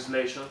in the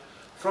translation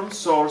from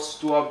source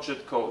to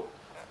object code.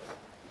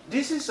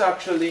 This is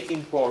actually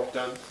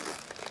important.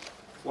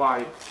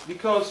 Why?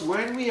 Because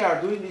when we are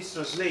doing this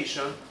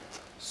translation,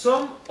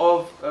 some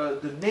of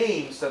the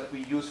names that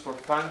we use for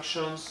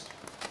functions,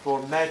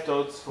 for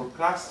methods, for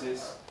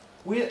classes,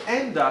 will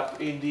end up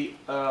in the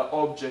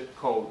object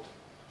code.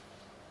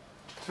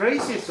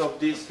 Traces of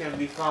this can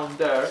be found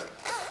there,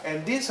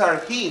 and these are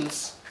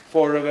hints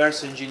for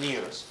reverse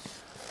engineers.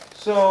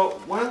 So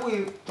when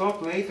we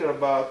talk later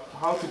about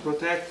how to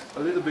protect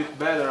a little bit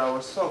better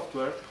our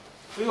software,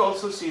 we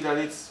also see that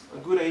it's a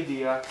good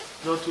idea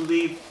not to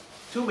leave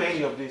too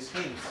many of these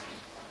hints.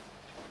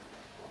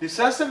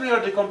 Disassembly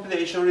or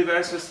decompilation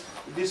reverses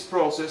this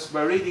process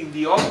by reading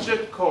the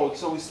object code,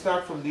 so we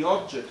start from the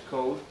object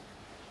code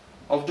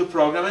of the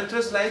program and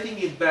translating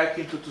it back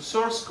into the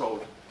source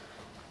code.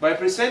 By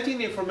presenting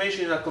the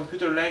information in a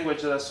computer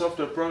language that a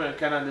software program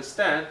can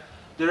understand,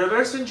 the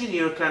reverse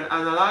engineer can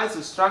analyze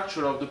the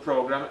structure of the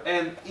program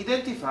and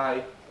identify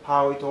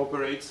how it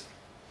operates.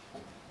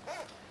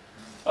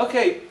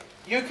 Okay,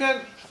 you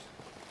can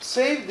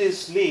save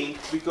this link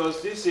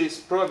because this is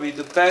probably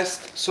the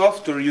best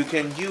software you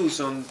can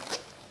use on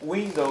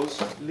Windows,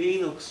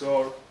 Linux,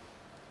 or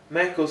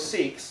Mac OS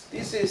X.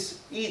 This is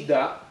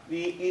IDA,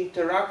 the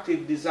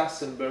Interactive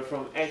Disassembler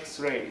from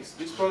X-Rays.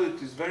 This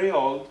product is very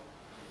old.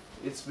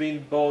 It's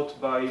been bought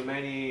by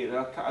many,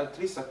 at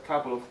least a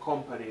couple of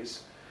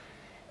companies.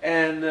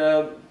 And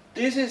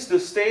this is the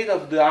state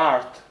of the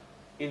art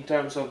in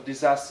terms of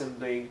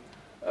disassembling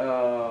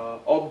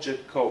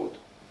object code.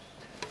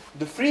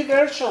 The free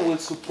version will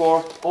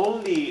support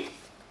only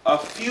a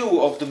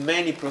few of the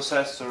many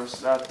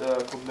processors that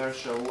the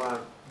commercial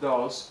one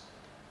does.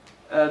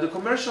 The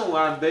commercial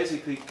one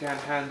basically can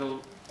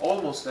handle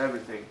almost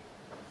everything.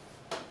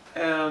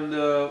 And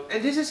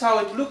this is how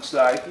it looks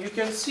like. You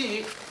can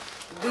see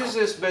this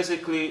is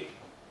basically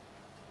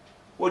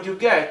what you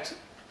get.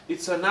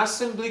 It's an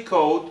assembly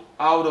code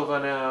out of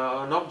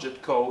an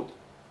object code.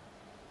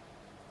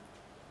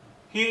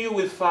 Here you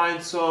will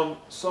find some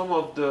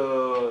of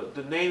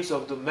the names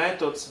of the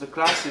methods, the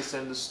classes,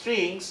 and the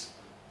strings,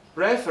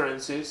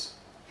 references.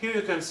 Here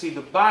you can see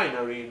the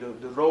binary,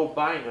 the raw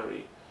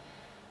binary.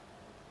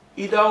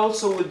 It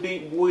also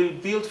will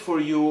build for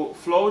you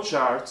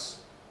flowcharts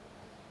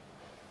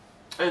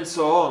and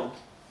so on.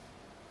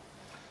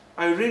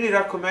 I really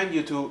recommend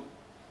you to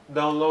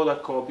download a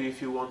copy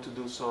if you want to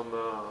do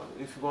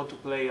if you want to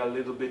play a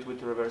little bit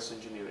with reverse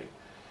engineering.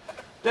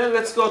 Then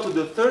let's go to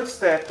the third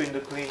step in the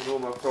clean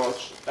room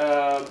approach,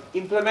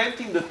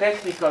 implementing the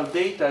technical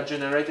data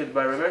generated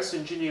by reverse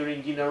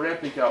engineering in a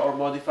replica or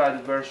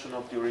modified version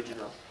of the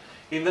original.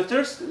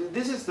 This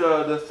is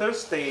the third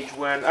stage,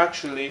 when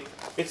actually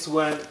it's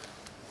when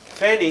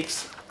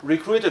Phoenix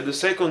recruited the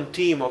second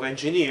team of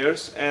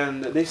engineers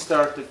and they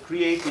started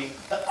creating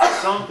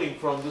something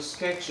from the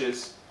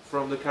sketches,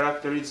 from the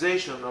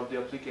characterization of the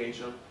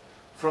application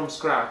from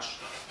scratch.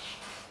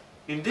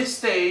 In this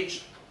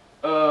stage,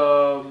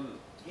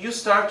 you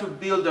start to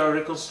build a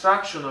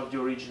reconstruction of the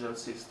original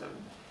system.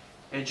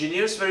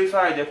 Engineers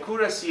verify the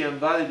accuracy and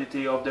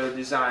validity of their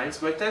designs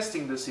by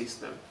testing the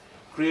system,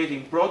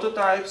 creating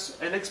prototypes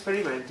and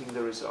experimenting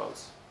the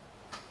results.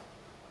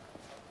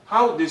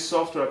 How these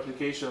software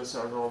applications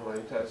are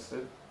normally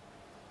tested?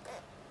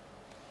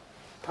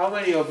 How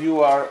many of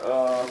you are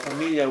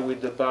familiar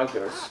with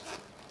debuggers?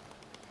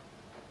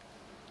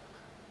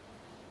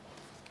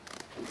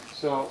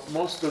 So,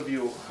 most of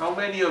you. How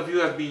many of you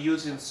have been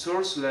using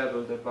source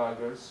level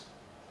debuggers?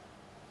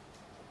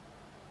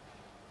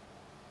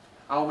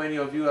 How many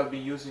of you have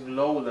been using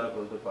low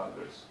level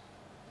debuggers?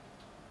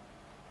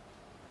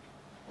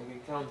 I can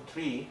count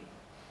 3.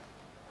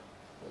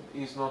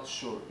 He's not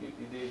sure.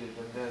 He did it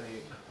and then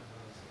he...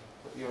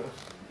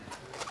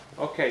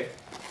 Okay.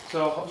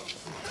 So,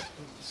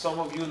 some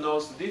of you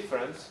knows the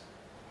difference.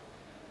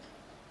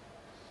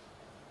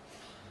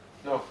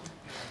 No.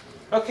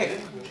 Okay.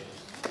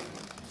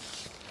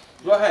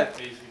 Go ahead.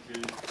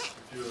 Basically,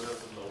 if you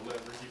have a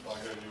low-level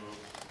debugger,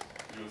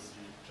 you'll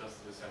see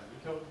just the assembly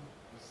code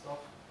and stuff.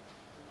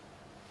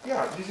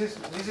 Yeah,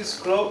 this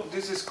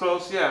is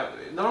close. Yeah,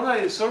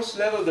 normally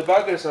source-level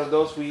debuggers are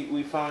those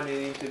we find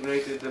in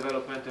integrated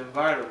development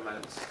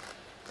environments,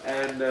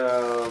 and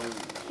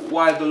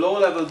while the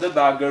low-level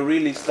debugger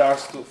really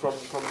starts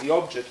from the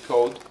object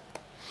code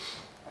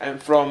and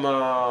from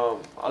a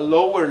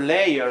lower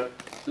layer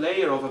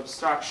of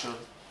abstraction.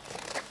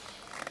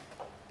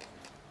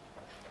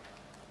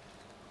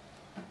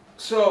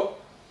 So,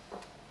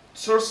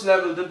 source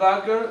level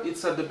debugger,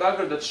 it's a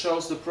debugger that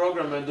shows the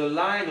program and the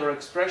line or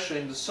expression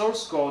in the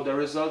source code that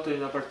resulted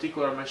in a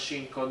particular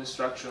machine code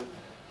instruction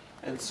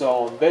and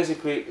so on.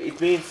 Basically, it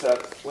means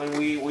that when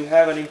we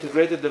have an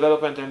integrated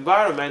development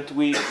environment,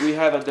 we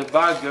have a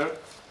debugger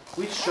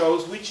which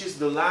shows which is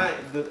the line,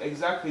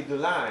 exactly the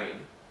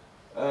line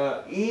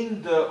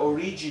in the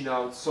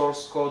original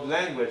source code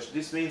language.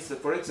 This means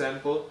that, for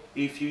example,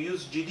 if you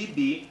use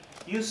GDB,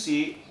 you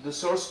see the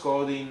source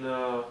code in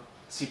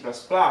C++,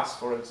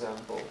 for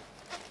example.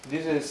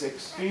 This is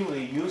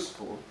extremely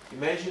useful.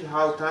 Imagine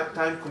how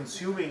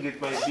time-consuming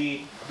it might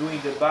be doing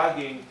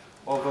debugging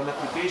of an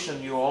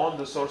application you own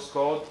the source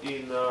code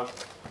in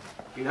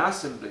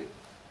assembly.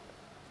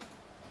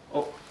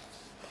 Oh,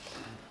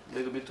 a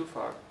little bit too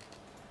far.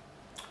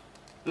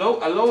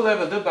 A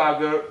low-level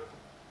debugger,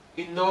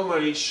 it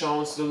normally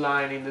shows the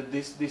line in the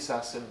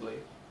disassembly.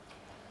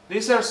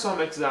 These are some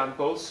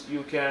examples.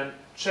 You can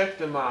check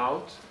them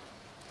out.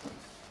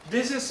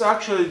 This is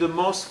actually the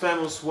most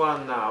famous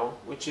one now,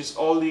 which is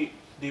Oli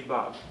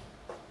Debug.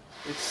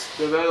 It's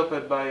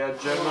developed by a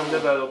German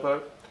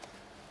developer.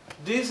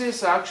 This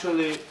is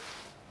actually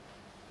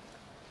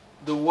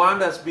the one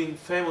that's been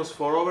famous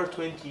for over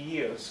 20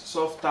 years,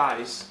 Soft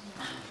Ice,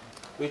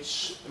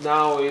 which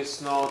now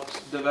is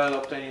not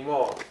developed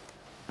anymore.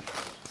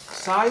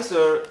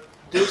 Sizer,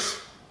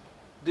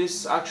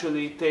 this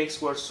actually takes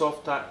where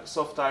Soft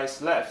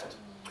Ice left.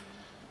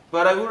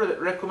 But I would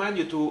recommend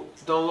you to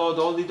download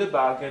Oli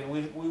Debug, and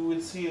we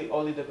will see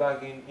Oli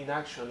Debug in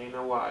action in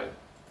a while.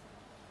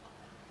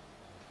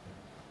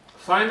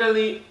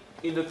 Finally,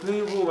 in the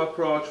clean room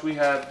approach, we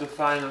have the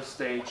final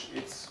stage.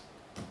 It's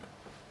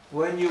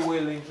when you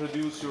will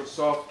introduce your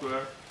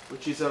software,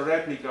 which is a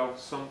replica of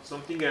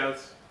something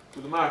else,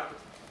 to the market.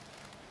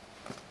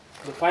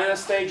 The final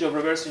stage of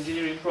reverse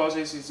engineering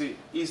process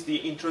is the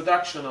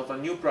introduction of a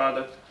new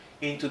product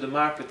into the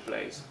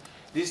marketplace.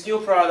 These new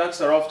products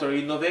are often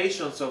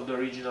innovations of the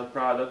original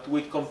product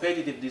with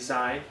competitive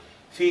design,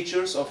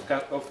 features, or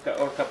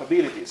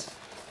capabilities.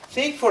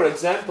 Think, for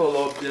example,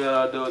 of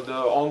the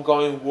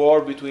ongoing war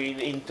between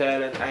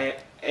Intel and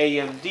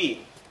AMD.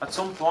 At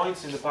some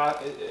point in the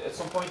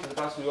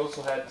past, we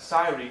also had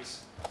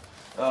Cyrix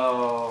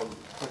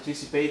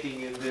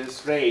participating in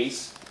this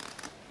race.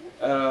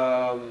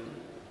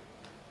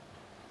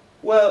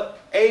 Well,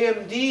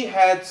 AMD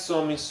had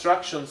some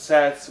instruction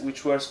sets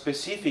which were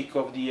specific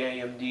of the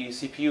AMD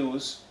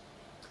CPUs,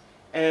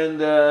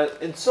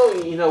 and so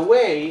in a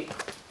way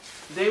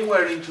they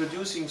were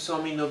introducing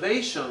some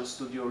innovations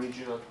to the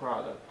original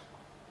product.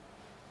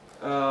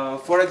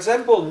 For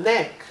example,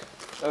 NEC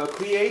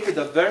created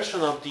a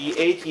version of the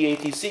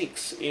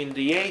 8086 in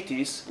the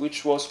 80s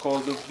which was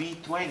called the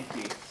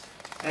V20,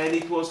 and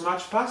it was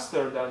much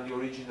faster than the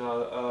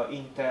original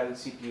Intel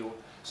CPU.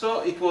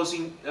 So it was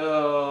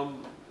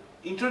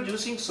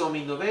introducing some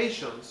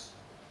innovations.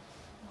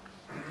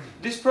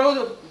 These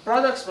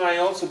products might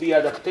also be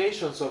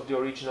adaptations of the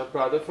original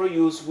product for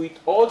use with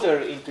other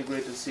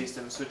integrated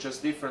systems, such as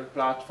different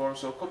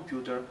platforms or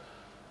computer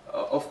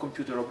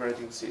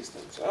operating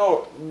systems.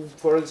 Or,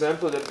 for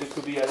example, that there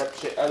could be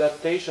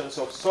adaptations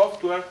of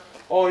software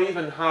or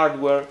even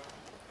hardware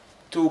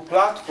to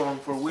platform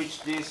for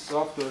which these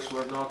softwares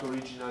were not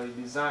originally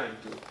designed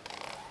to.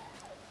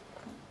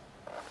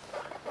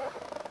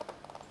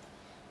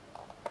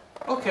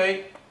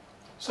 Okay,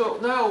 so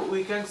now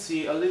we can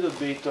see a little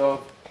bit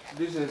of,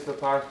 this is the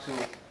part 2,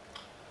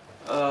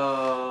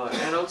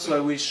 and also I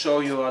will show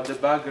you a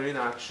debugger in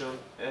action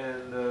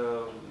and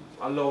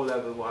a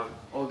low-level one,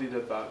 all the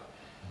debug.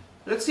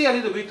 Let's see a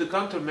little bit the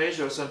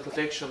countermeasures and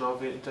protection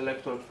of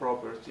intellectual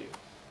property.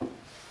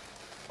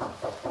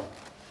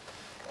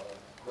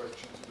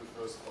 Question to the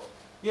first part.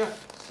 Yeah.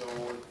 So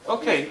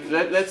okay,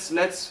 let's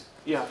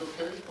yeah.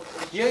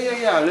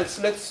 Okay. Yeah.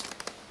 Let's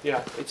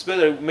yeah. It's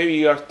better. Maybe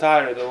you are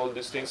tired of all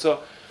these things. So,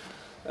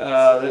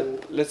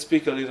 let's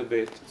speak a little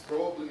bit. It's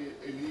probably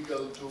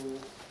illegal to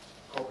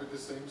copy the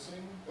same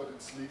thing, but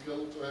it's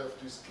legal to have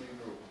this clean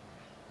room.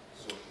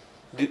 So.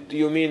 Do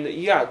you mean,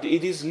 yeah,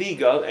 it is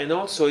legal, and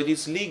also it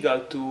is legal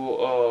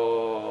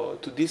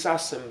to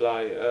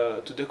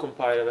disassemble, to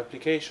decompile an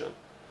application.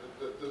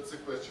 That's a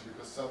question,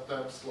 because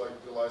sometimes,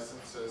 like, the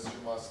license says you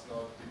must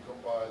not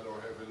decompile or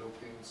have a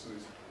look-in, so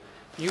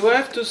you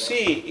have to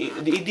see,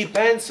 it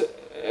depends.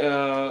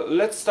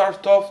 Let's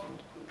start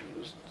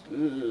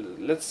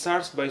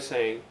by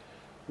saying,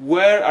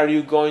 where are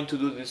you going to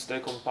do this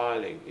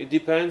decompiling? It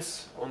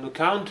depends on the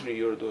country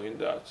you're doing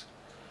that.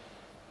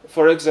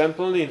 For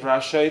example, in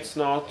Russia it's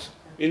not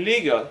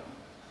illegal.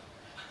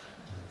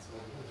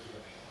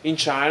 In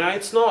China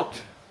it's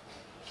not.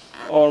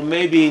 Or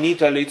maybe in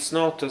Italy it's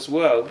not as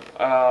well.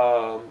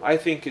 I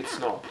think it's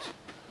not.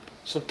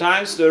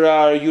 Sometimes there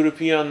are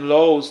European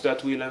laws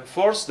that will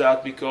enforce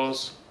that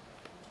because,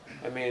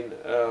 I mean,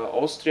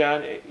 Austria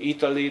and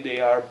Italy, they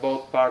are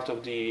both part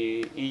of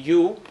the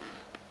EU.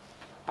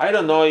 I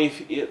don't know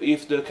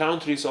if the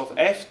countries of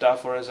EFTA,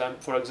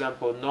 for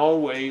example,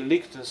 Norway,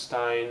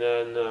 Liechtenstein,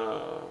 and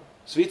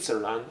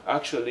Switzerland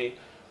actually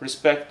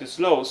respect this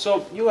law.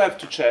 So you have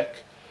to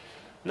check.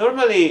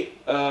 Normally,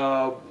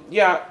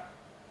 yeah,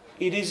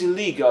 it is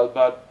illegal,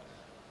 but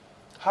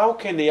how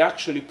can they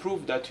actually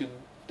prove that you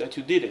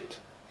did it?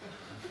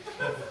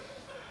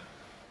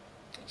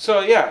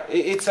 So yeah,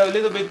 it's a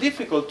little bit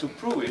difficult to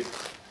prove it.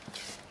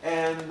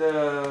 And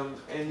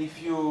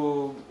if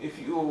you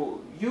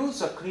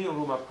use a clean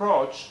room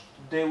approach,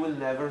 they will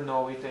never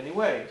know it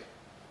anyway.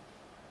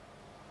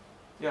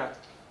 Yeah.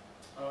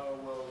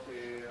 Well,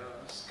 the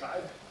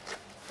Skype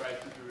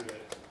tried to do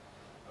that.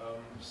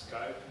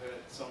 Skype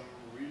had some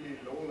really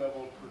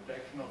low-level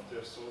protection of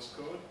their source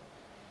code,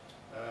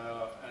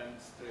 and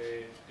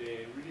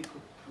they really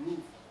could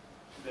prove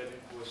that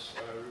it was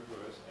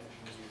reverse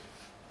engineered.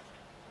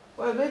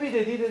 Well, maybe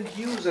they didn't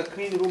use a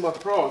clean room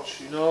approach,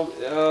 you know,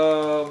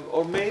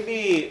 or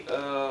maybe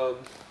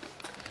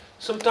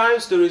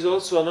sometimes there is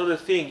also another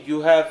thing.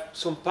 You have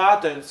some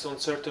patents on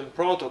certain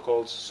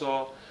protocols,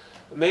 so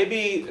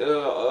maybe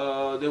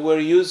they were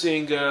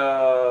using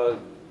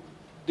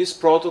this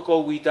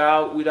protocol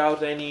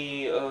without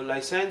any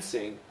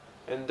licensing,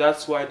 and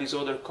that's why this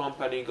other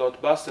company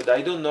got busted.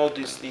 I don't know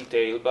this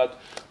detail, but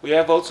we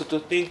have also to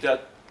think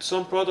that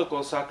some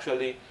protocols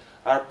actually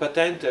are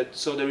patented,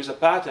 so there is a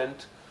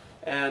patent.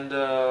 And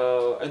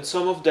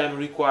some of them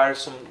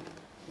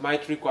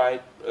might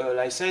require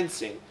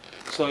licensing.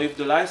 So if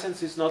the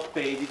license is not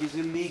paid, it is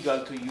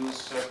illegal to use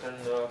certain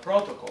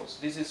protocols.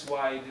 This is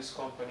why this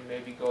company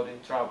maybe got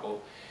in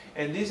trouble.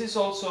 And this is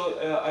also,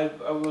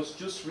 I was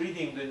just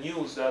reading the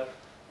news that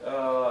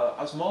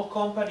a small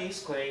company is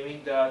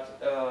claiming that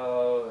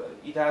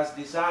it has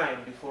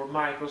designed before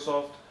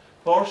Microsoft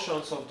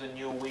portions of the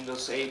new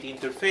Windows 8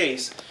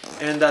 interface,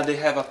 and that they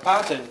have a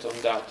patent on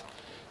that.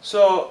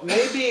 So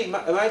maybe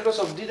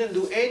Microsoft didn't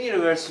do any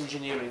reverse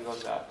engineering on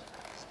that,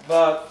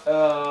 but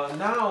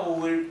now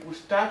we're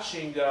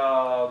touching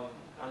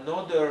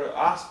another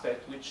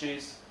aspect, which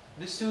is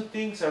these two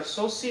things are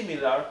so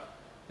similar,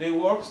 they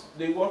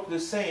work the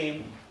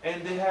same,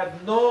 and they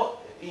have no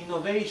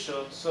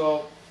innovation.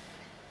 So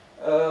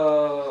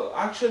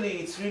actually,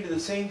 it's really the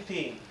same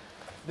thing.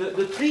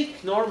 The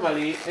trick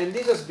normally, and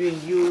this has been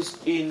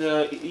used in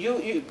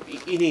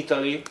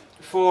Italy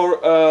for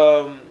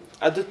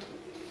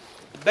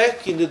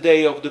back in the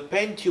day of the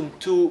Pentium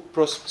 2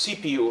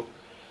 CPU,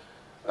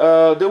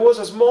 there was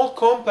a small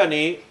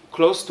company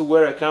close to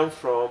where I come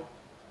from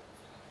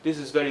This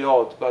is very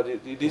odd, but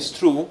it is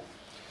true.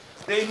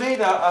 They made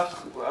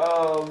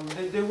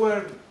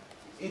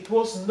it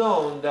was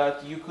known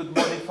that you could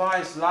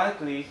modify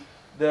slightly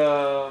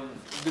the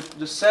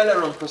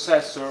Celeron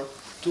processor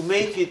to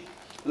make it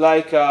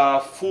like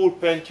a full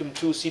Pentium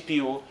 2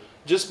 CPU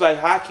just by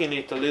hacking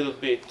it a little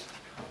bit.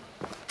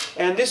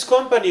 And this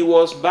company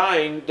was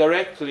buying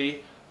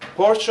directly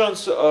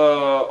portions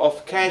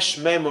of cache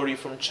memory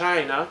from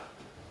China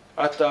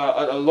at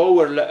a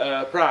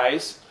lower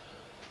price,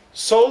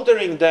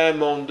 soldering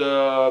them on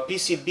the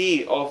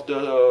PCB of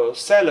the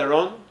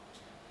Celeron,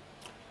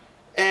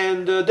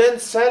 and then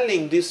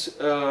selling this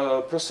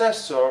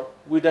processor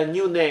with a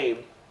new name.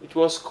 It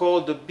was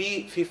called the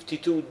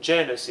B52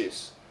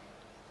 Genesis.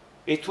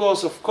 It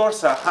was, of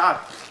course, a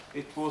hack.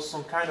 It was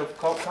some kind of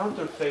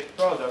counterfeit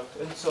product,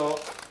 and so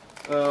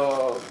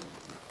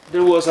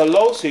there was a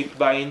lawsuit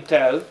by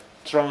Intel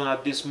thrown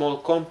at this small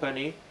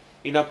company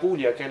in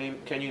Apulia.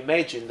 Can you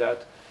imagine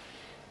that?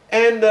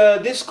 And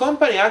this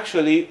company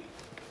actually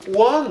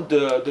won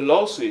the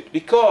lawsuit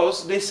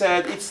because they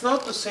said it's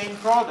not the same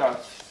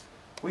product.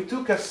 We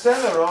took a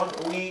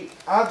Celeron, we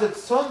added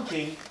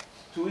something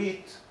to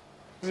it,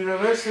 we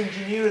reverse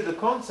engineered the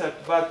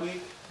concept, but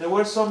there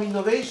were some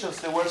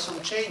innovations, there were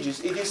some changes.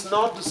 It is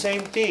not the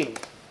same thing.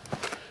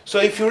 So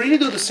if you really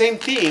do the same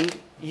thing,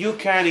 you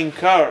can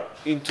incur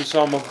into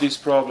some of these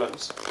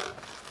problems.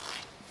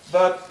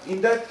 But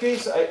in that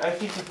case, I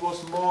think it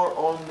was more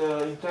on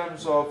in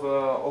terms of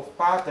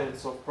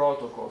patents of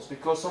protocols,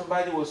 because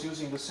somebody was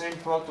using the same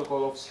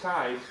protocol of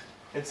Skype,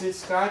 and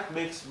since Skype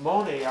makes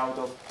money out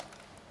of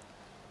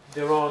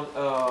their own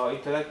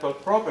intellectual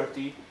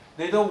property,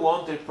 they don't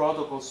want their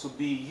protocols to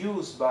be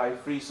used by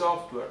free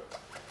software.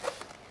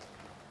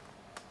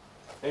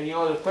 Any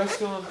other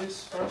question on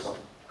this first?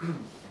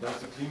 Does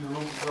the clean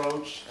room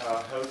approach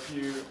help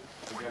you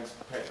against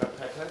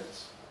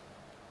patents?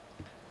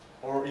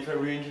 Or if a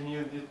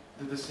re-engineer did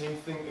the same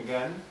thing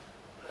again,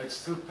 it's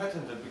still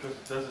patented because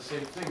it does the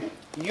same thing.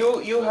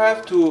 You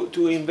have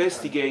to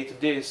investigate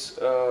this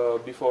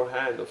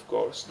beforehand, of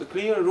course. The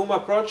clean room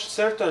approach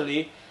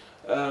certainly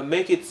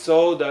make it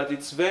so that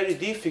it's very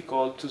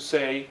difficult to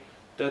say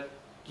that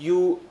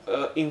you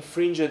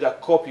infringed a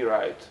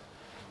copyright.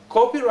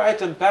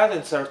 Copyright and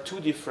patents are two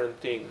different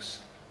things.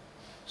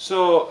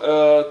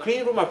 So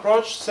clean room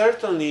approach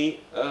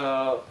certainly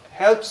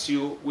helps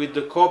you with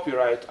the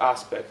copyright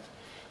aspect.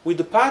 With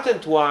the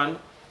patent one,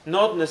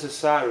 not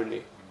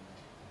necessarily.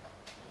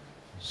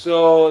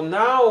 So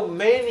now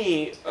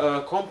many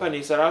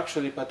companies are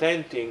actually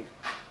patenting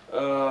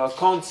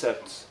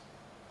concepts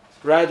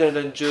rather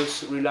than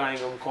just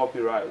relying on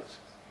copyright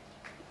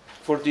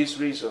for this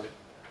reason.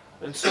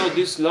 And so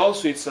these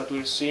lawsuits that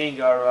we're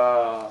seeing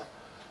are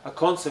a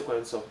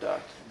consequence of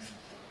that.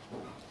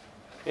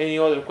 Any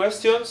other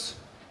questions?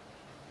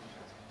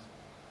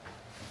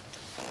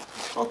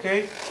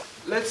 Okay,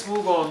 let's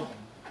move on.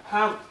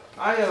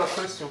 I have a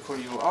question for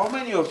you. How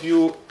many of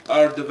you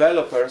are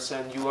developers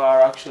and you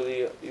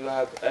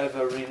have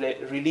ever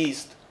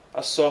released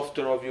a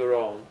software of your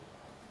own?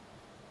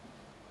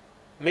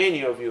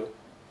 Many of you.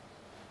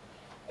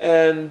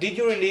 And did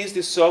you release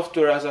this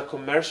software as a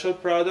commercial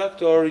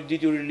product, or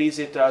did you release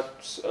it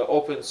as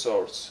open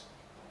source?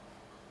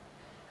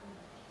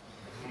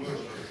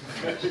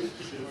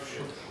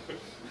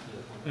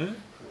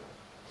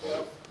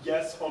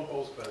 Yes on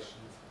both questions.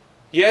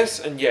 Yes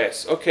and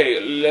yes. Okay,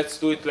 let's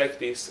do it like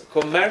this.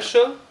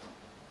 Commercial.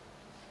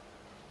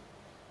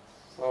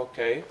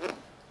 Okay.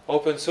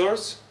 Open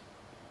source.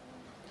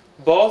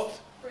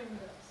 Both.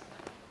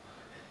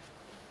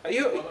 Are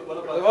you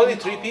only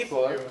 3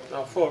 people? Huh?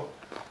 No, 4.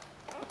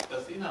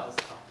 Das in-house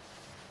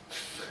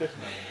come.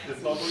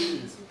 It's not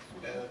released.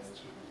 Yeah, that's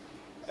true.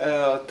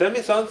 Tell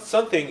me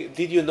something.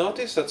 Did you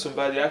notice that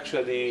somebody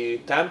actually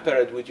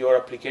tampered with your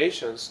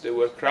applications? They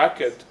were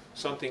cracked.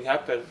 Something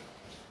happened.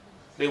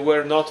 They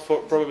were not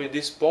probably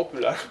this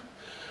popular,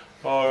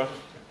 or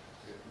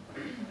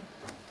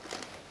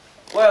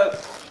well,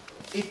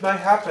 it might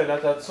happen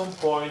that at some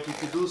point,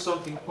 if you do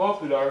something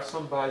popular,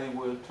 somebody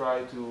will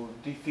try to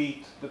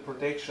defeat the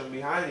protection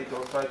behind it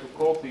or try to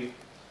copy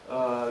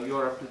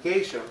your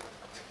application.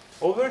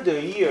 Over the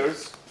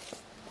years,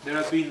 there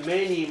have been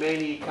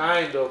many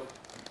kind of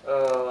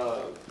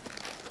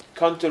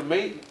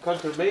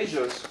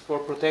countermeasures for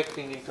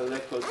protecting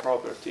intellectual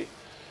property.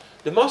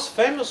 The most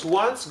famous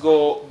ones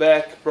go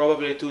back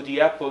probably to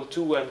the Apple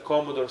II and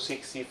Commodore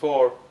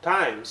 64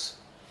 times.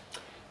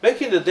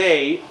 Back in the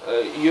day,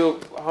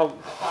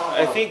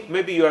 I think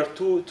maybe you are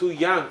too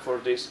young for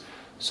this.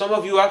 Some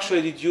of you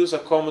actually did use a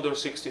Commodore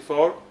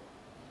 64.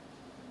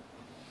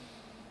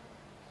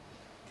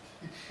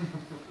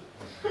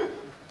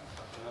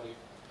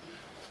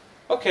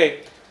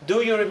 Okay,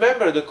 do you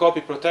remember the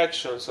copy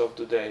protections of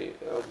the day?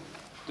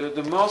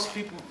 The most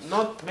people,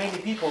 not many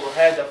people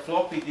had a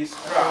floppy disk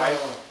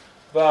drive,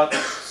 but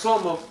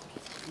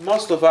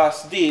most of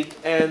us did,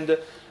 and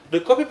the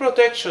copy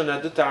protection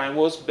at the time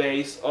was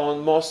based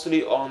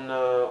mostly on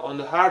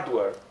the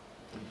hardware.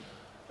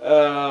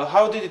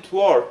 How did it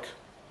work?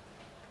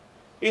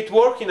 it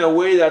worked in a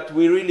way that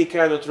we really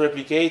cannot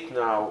replicate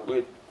now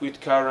with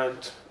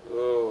current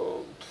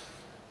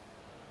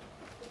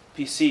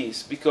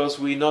PCs, because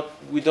we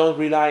don't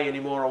rely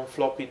anymore on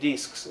floppy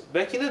disks.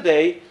 Back in the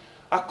day,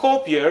 a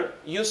copier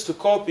used to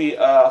copy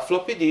a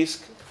floppy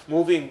disk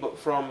moving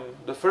from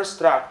the first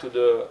track to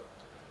the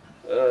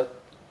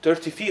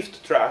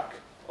 35th track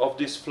of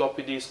this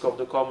floppy disk of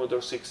the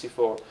Commodore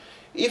 64.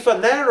 If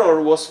an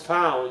error was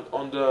found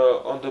on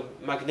the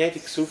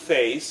magnetic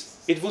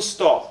surface, it would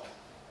stop.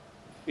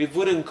 It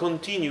wouldn't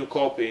continue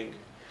copying.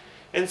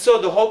 And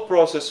so the whole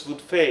process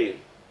would fail.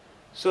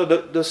 So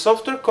the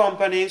software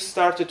companies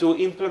started to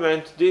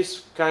implement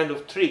this kind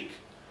of trick.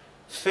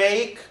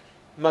 Fake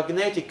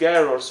magnetic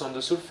errors on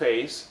the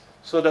surface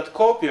so that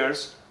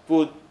copiers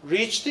would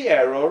reach the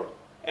error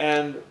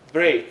and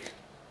break,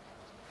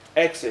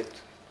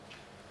 exit.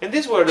 And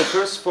these were the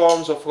first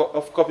forms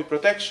of copy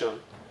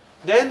protection.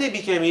 Then they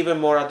became even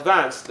more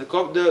advanced.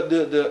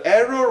 The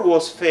error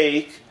was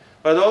fake,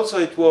 but also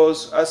it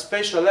was a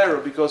special error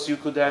because you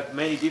could have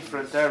many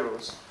different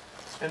errors.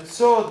 And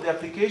so the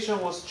application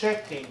was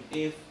checking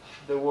if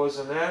there was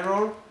an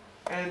error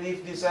and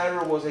if this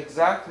error was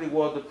exactly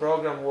what the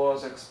program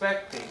was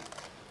expecting.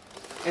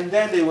 And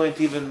then they went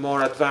even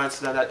more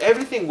advanced than that.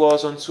 Everything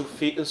was on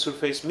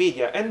surface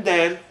media. And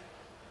then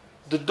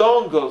the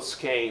dongles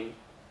came.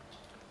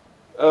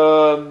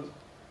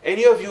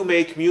 Any of you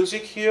make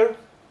music here?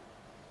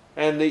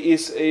 And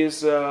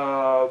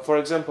for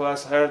example,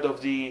 has heard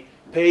of the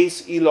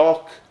PACE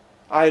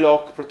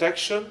iLock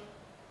protection?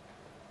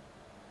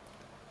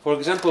 For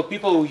example,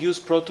 people who use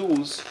Pro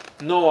Tools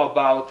know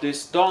about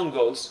these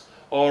dongles,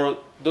 or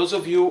those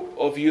of you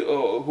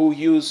who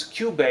use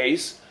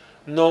Cubase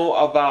know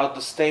about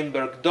the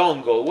Steinberg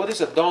dongle. What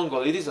is a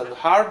dongle? It is a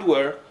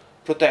hardware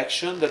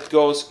protection that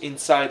goes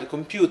inside the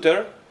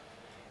computer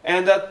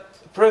and that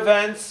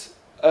prevents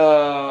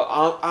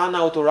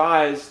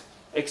unauthorized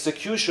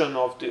execution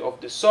of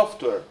the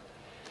software.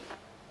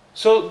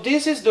 So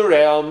this is the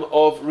realm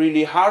of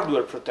really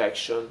hardware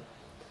protection.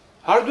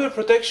 Hardware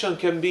protection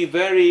can be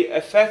very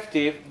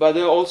effective, but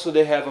also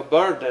they have a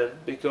burden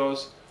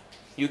because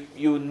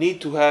you need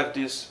to have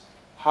this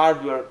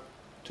hardware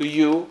to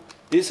you.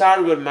 This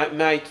hardware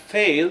might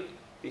fail,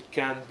 it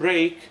can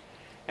break,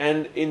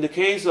 and in the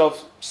case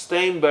of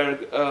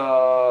Steinberg's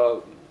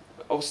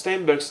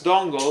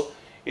dongle,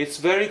 it's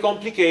very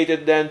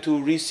complicated then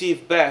to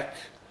receive back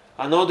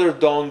another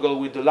dongle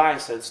with the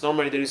license.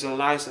 Normally there is a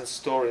license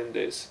stored in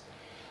this.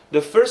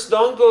 The first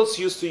dongles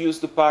used to use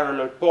the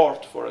parallel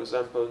port, for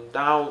example.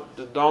 Now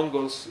the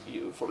dongles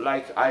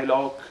like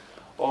iLock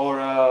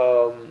or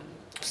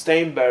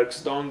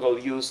Steinberg's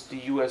dongle use the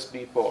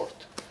USB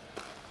port.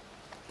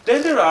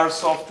 Then there are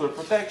software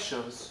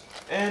protections,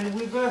 and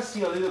we're going to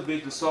see a little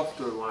bit the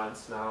software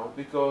ones now,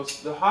 because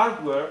the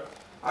hardware,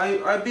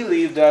 I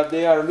believe that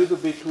they are a little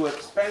bit too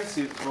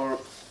expensive for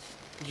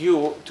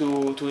you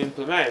to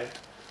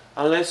implement,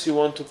 unless you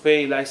want to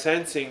pay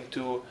licensing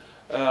to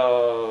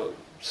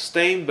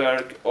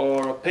Steinberg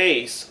or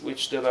PACE,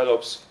 which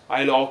develops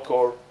iLock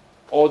or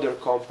other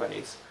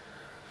companies.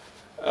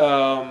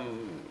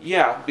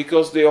 Yeah,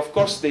 because of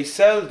course they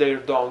sell their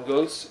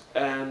dongles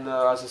and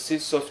as a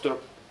software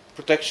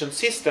protection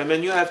system,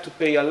 and you have to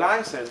pay a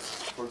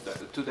license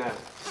to them.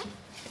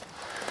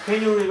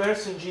 Can you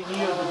reverse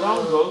engineer the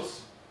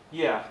dongles?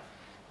 Yeah,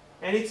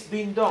 and it's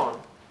been done.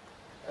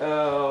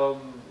 A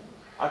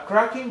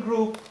cracking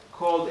group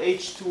called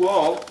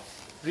H2O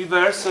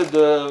reversed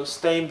the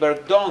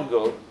Steinberg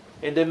dongle,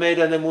 and they made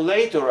an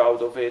emulator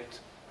out of it,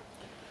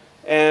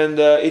 and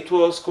it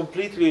was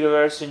completely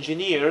reverse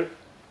engineered.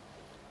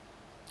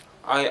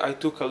 I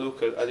took a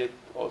look at it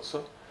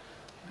also.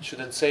 I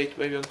shouldn't say it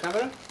maybe on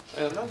camera, I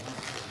don't know.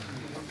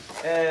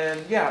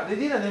 And yeah, they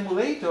did an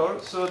emulator.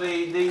 So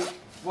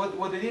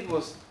what they did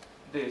was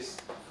this.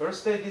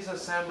 First they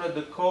disassembled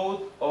the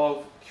code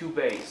of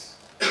Cubase.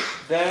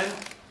 Then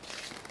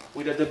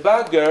with a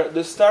debugger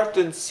they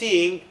started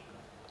seeing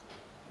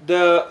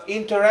the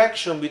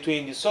interaction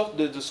between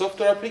the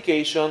software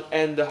application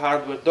and the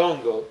hardware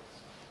dongle,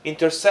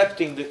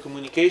 intercepting the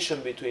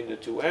communication between the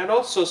two, and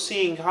also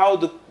seeing how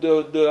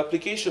the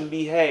application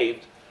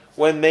behaved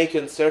when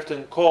making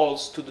certain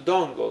calls to the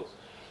dongle.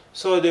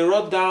 So they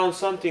wrote down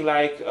something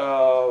like,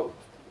 I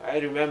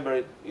remember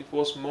it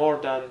was more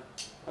than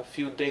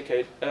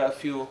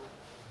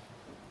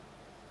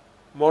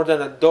more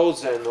than a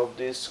dozen of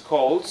these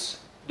calls.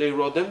 They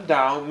wrote them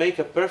down, make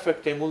a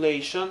perfect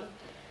emulation.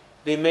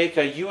 They make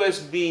a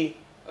USB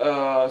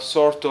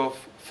sort of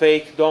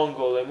fake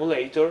dongle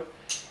emulator,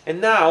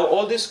 and now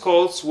all these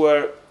calls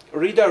were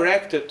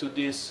redirected to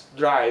this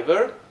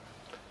driver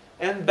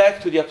and back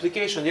to the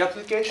application. The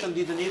application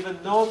didn't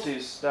even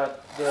notice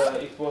that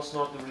it was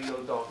not the real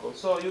dongle.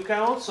 So you can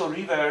also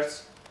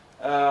reverse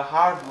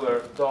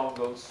hardware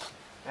dongles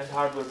and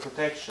hardware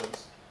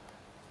protections.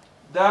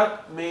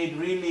 That made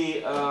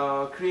really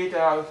create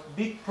a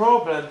big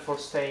problem for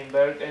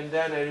Steinberg, and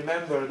then I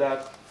remember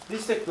that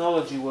this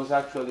technology was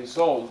actually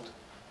solved,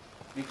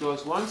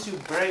 because once you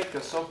break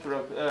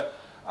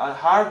a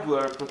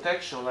hardware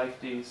protection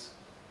like this,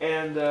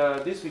 and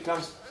this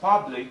becomes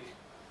public,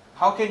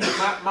 how can you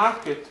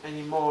market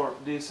anymore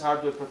this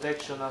hardware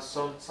protection as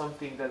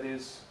something that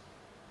is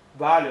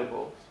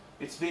valuable?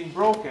 It's been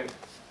broken.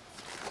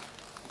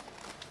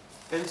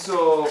 And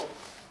so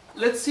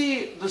let's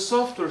see the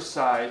software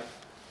side.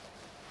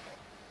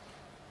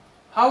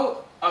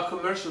 How a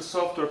commercial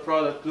software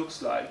product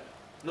looks like.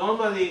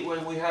 Normally,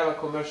 when we have a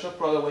commercial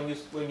product,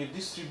 when you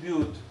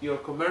distribute your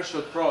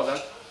commercial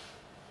product,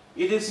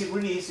 it is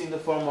released in the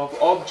form of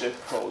object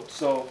code.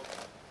 So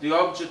the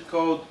object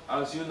code,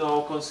 as you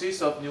know,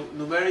 consists of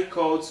numeric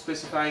code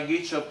specifying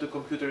each of the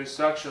computer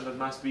instructions that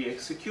must be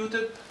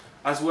executed,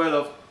 as well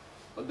as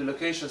the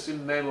locations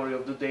in memory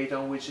of the data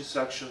on which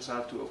instructions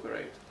are to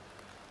operate.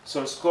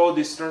 Source code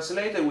is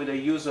translated with the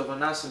use of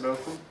an assembler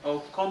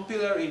or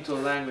compiler into a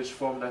language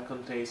form that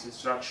contains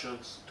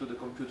instructions to the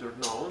computer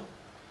known.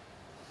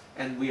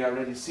 And we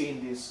already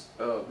seen this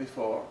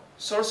before.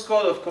 Source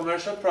code of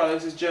commercial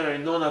products is generally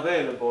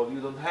non-available.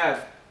 You don't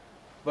have,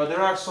 but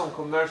there are some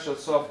commercial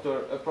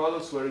software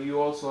products where you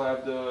also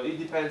have it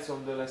depends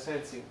on the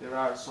licensing. There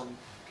are some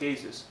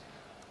cases.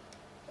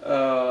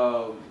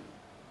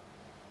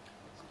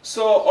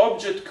 So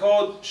object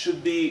code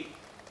should be,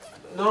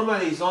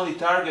 normally is only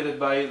targeted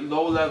by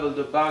low-level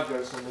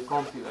debuggers and the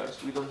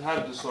compilers. We don't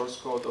have the source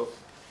code of,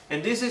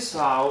 and this is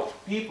how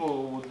people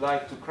who would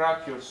like to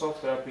crack your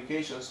software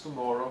applications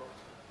tomorrow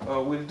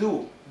will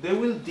do. They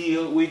will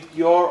deal with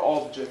your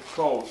object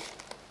code,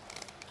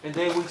 and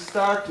they will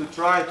start to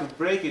try to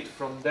break it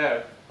from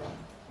there.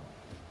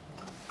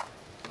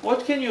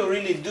 What can you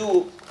really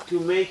do to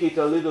make it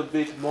a little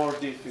bit more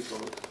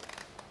difficult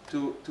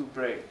to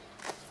break?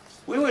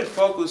 We will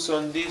focus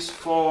on these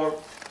 4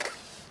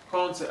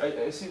 concepts.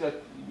 I see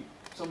that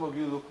some of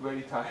you look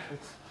very tired.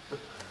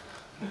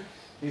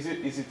 Is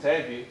it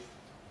heavy?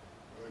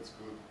 Oh, it's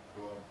good.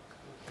 Go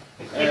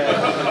on.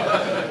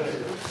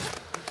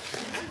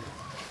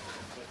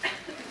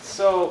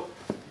 So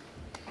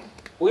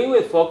we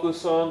will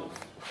focus on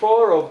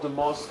 4 of the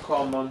most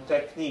common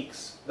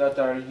techniques that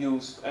are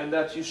used and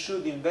that you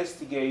should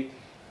investigate.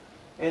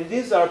 And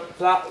these are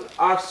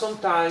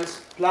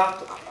sometimes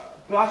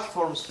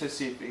platform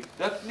specific.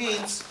 That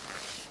means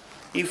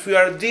if we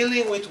are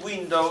dealing with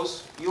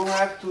Windows, you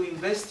have to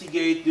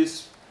investigate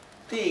these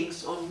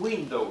things on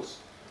Windows.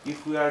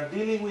 If we are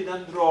dealing with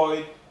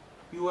Android,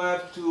 you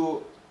have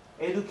to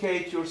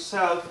educate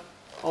yourself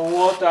on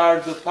what are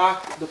the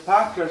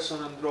packers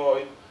on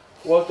Android,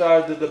 what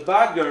are the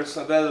debuggers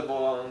available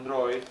on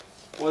Android,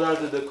 what are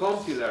the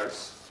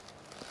compilers.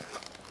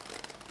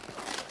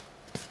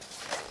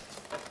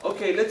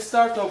 Okay, let's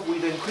start off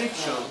with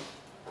encryption.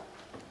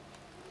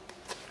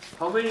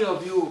 How many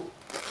of you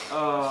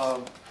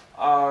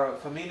are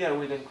familiar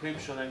with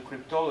encryption and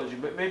cryptology?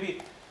 But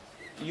maybe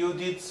you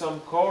did some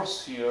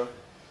course here.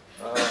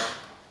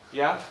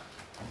 Yeah?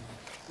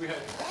 We had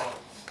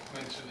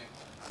mentioning.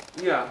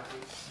 Yeah.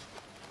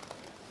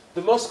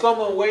 The most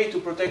common way to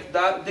protect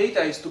that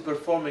data is to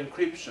perform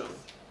encryption.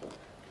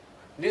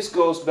 This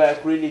goes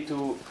back really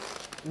to...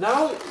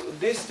 Now,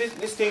 these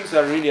things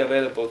are really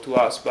available to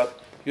us, but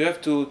you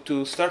have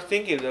to start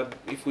thinking that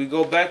if we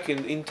go back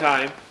in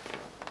time,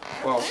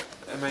 well,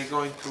 am I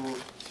going too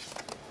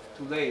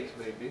late,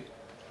 maybe?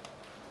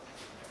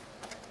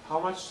 How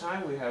much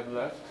time we have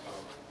left?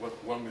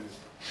 1 minute.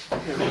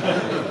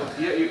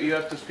 Yeah, you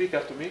have to speak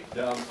after me.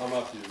 Yeah, I'm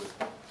after you.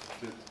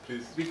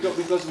 Please.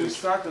 Because we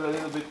started a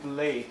little bit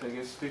late, I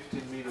guess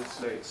 15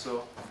 minutes late,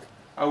 so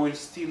I will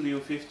steal you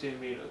 15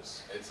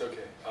 minutes. It's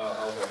okay.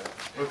 I'll have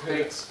it.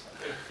 Okay.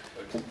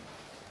 Okay.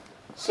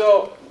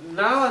 So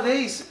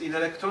nowadays in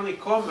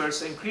electronic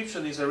commerce,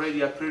 encryption is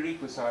already a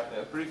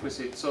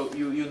prerequisite. So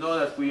you know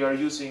that we are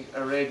using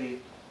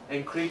already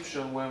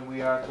encryption when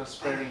we are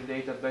transferring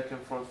data back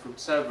and forth from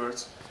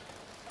servers.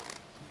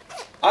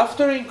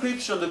 After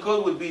encryption, the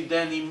code will be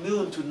then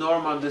immune to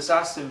normal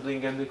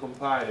disassembling and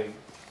decompiling.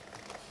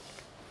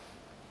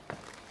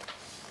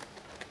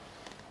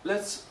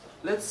 Let's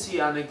see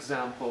an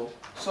example.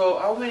 So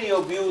how many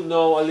of you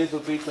know a little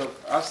bit of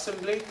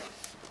assembly?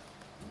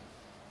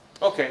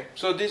 Okay,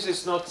 so this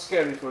is not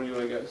scary for you,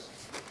 I guess.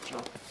 No.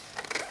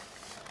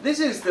 This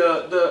is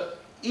the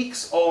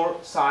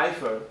XOR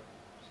cipher.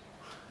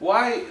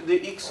 Why the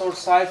XOR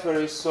cipher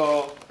is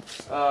so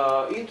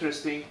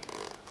interesting?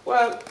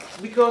 Well,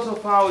 because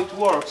of how it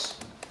works.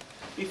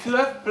 If you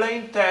have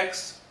plain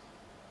text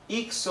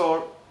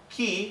XOR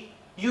key,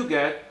 you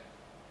get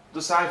the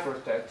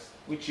ciphertext,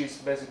 which is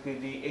basically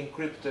the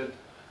encrypted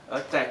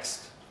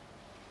text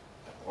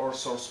or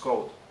source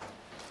code.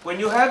 When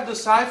you have the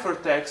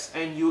ciphertext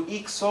and you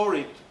XOR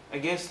it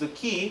against the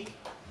key,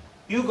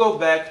 you go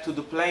back to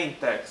the plain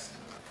text.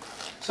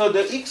 So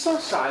the XOR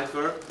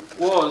cipher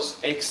was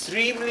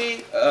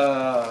extremely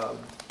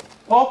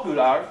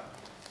popular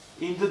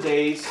in the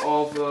days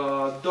of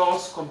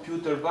DOS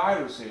computer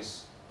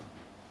viruses.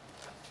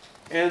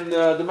 And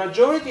the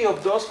majority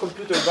of those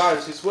computer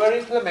viruses were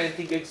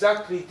implementing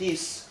exactly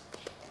this.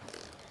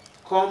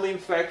 COM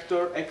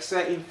infector, exe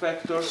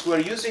infectors were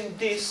using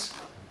this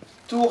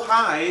to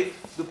hide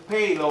the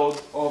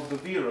payload of the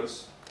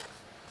virus.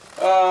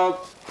 uh,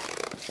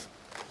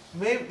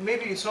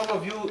 maybe some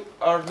of you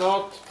are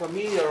not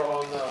familiar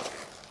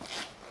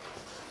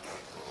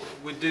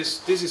with this.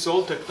 This is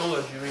old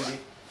technology, really.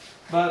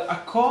 But a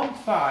COM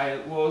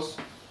file was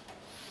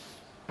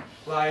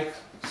like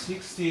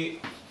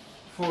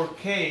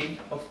 64K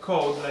of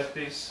code like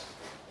this,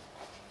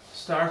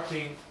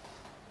 starting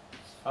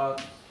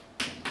at.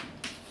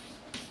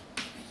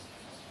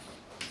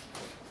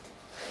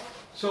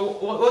 So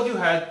what you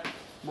had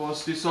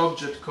was this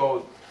object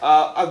code.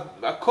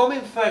 A COM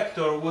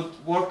infactor would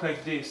work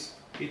like this.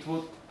 It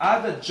would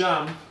add a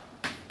jump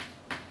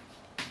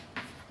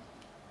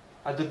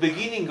at the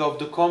beginning of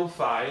the COM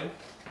file,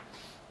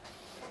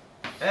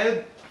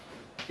 add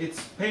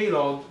its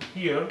payload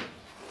here,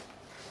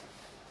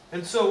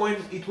 and so when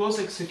it was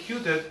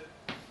executed,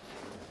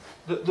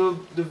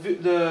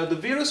 the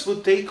virus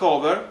would take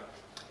over,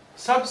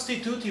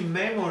 substitute in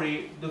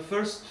memory the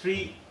first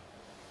 3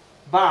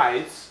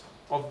 bytes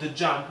of the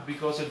jump,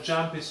 because a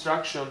jump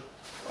instruction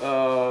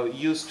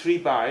used 3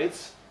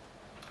 bytes,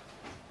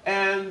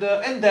 and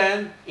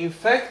then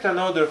infect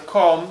another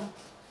COM.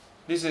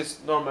 This is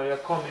normally a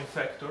COM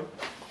infactor.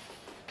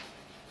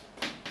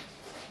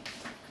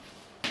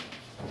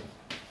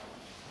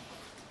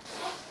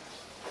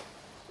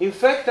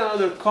 Infect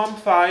another COM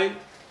file,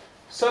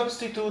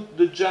 substitute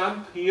the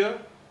jump here,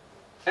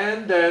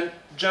 and then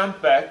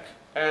jump back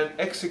and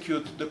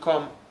execute the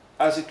COM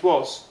as it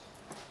was.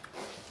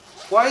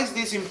 Why is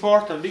this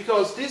important?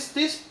 Because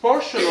this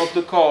portion of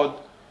the code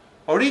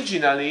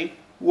originally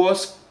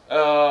was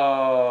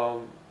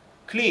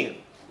clean.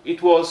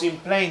 It was in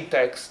plain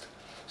text.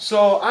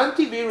 So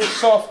antivirus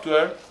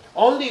software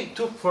only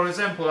took, for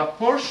example, a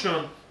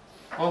portion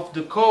of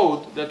the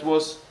code that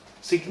was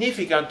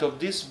significant of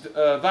this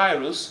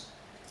virus,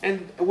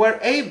 and were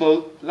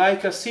able,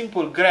 like a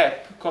simple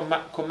grep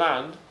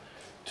command,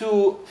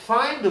 to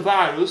find the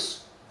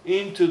virus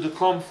into the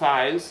COM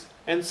files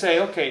and say,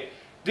 okay,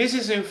 this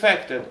is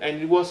infected,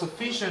 and it was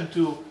sufficient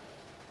to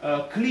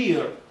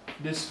clear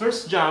this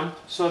first jump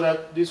so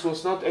that this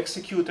was not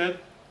executed,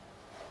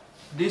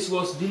 this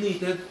was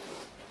deleted,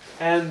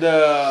 and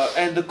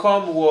the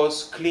COM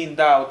was cleaned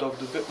out of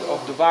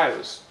the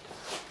virus.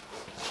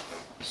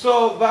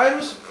 So the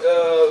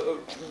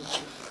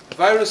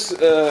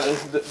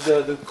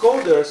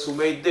coders who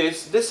made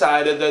this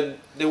decided that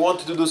they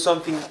wanted to do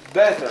something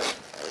better.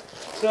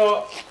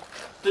 So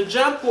the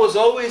jump was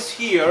always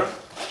here.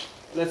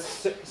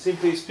 Let's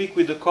simply speak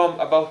with the COM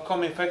about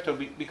COM infactor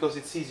because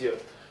it's easier.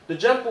 The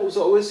jump was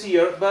always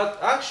here, but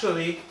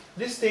actually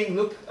this thing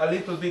looked a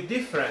little bit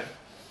different.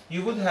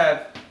 You would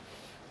have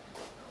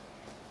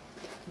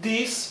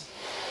this,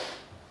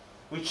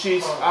 which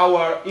is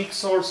our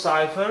XOR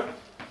cipher,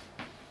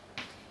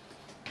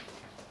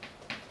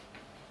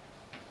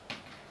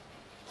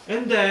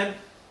 and then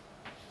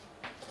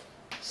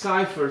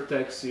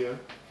ciphertext here.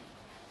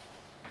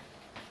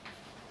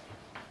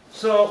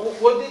 So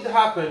what did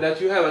happen? That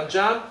you have a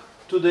jump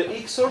to the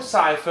XOR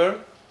cipher,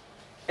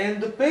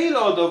 and the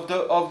payload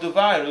of the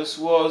virus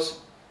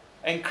was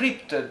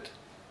encrypted.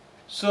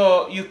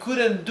 So you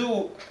couldn't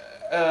do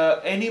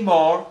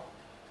anymore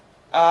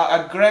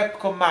a grep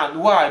command.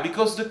 Why?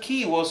 Because the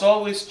key was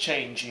always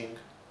changing,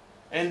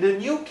 and the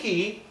new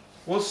key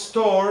was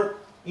stored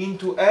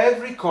into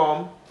every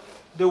COM.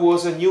 There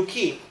was a new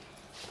key.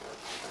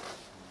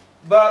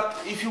 But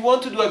if you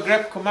want to do a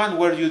grep command,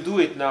 where do you do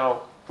it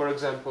now? For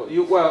example,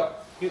 you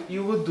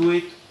would do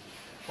it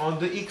on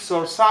the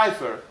XOR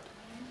cipher.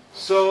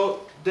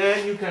 So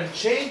then you can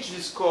change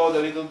this code a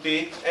little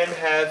bit and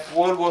have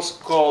what was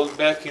called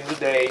back in the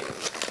day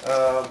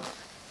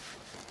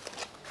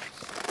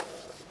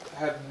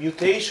have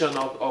mutation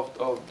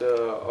of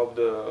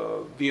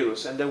the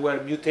virus, and there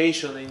were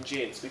mutation in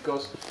genes,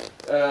 because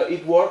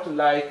it worked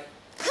like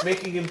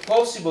making it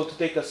impossible to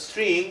take a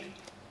string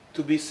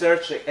to be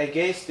searched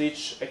against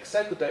each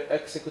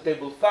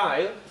executable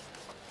file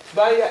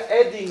by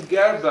adding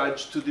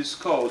garbage to this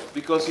code,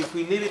 because if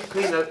we leave it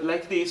clean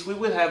like this, we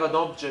will have an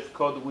object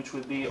code which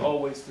will be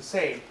always the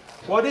same.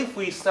 What if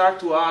we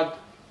start to add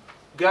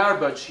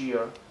garbage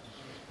here?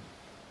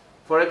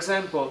 For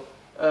example,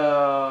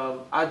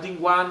 adding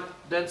 1,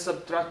 then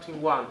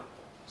subtracting 1.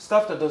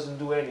 Stuff that doesn't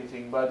do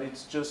anything, but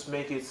it's just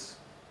make it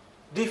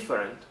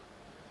different.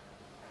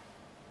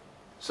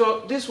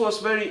 So this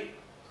was very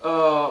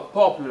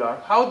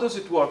popular. How does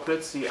it work?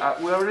 Let's see.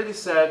 We already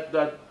said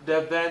that the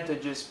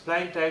advantage is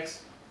plain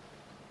text.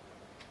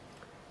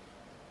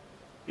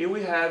 Here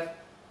we have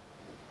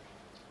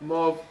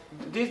more.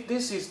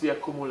 This is the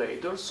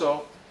accumulator.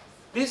 So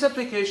this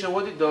application,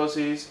 what it does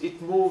is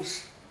it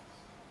moves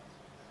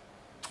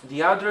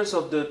the address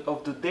of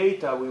the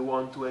data we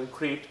want to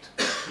encrypt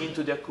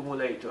into the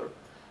accumulator.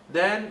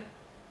 Then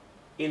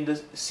in the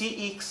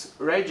CX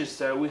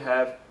register we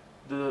have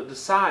the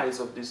size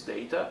of this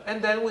data,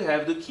 and then we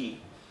have the key,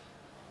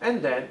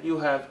 and then you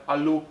have a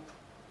loop.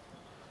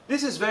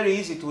 This is very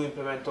easy to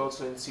implement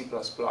also in C++,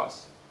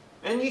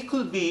 and it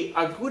could be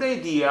a good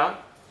idea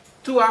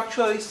to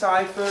actually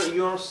cipher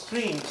your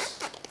strings,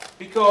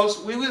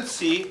 because we will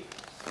see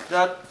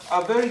that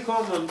a very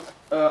common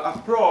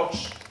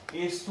approach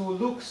is to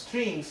look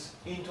strings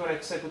into an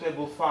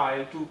executable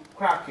file to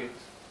crack it.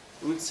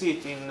 We'll see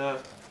it in,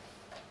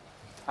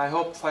 I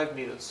hope, 5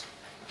 minutes.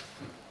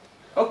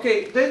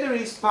 Okay, then there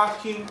is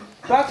packing.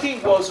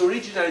 Packing was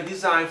originally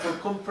designed for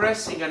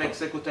compressing an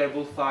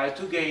executable file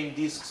to gain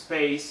disk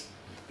space,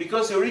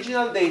 because the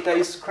original data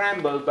is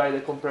scrambled by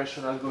the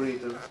compression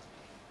algorithm.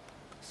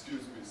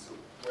 Excuse me, so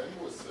when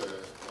was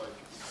like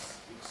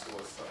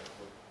XOR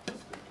cycle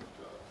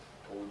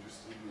or would you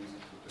still use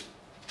it today?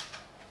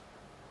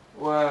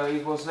 Well,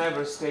 it was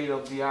never state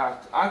of the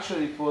art.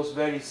 Actually, it was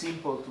very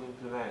simple to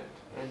implement,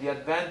 and the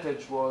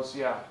advantage was,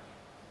 yeah,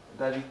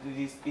 that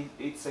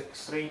it's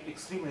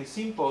extremely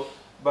simple,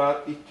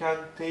 but it can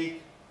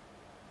take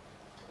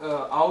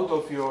out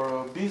of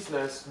your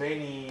business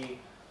many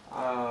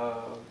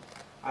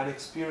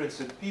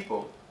unexperienced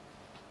people.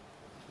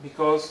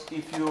 Because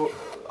if you,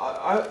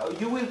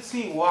 you will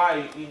see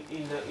why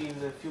in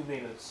a few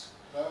minutes.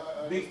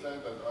 I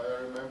understand that.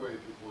 I remember it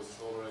was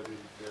already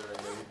there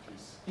in the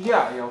 80s.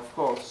 Yeah, yeah, of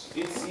course.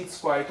 It's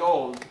quite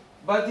old,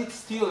 but it's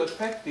still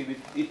effective.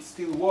 It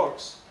still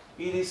works.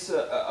 It is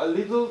a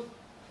little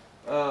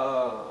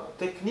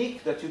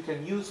technique that you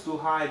can use to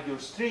hide your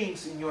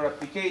strings in your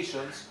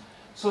applications,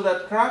 so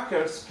that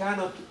crackers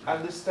cannot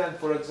understand,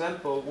 for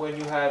example, when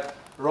you have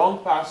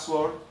wrong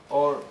password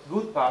or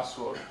good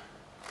password.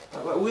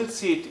 We'll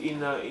see it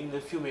in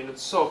a few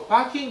minutes. So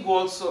packing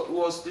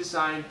was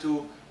designed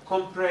to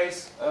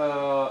compress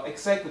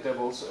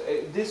executables.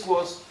 This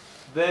was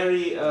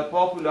very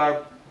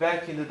popular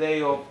back in the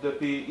day of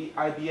the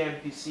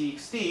IBM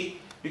PCXT,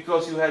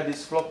 because you had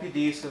this floppy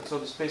disk, and so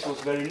the space was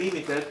very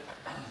limited.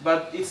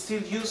 But it's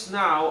still used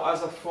now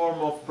as a form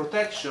of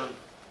protection.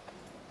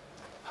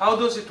 How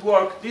does it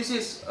work? This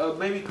is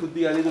maybe could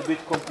be a little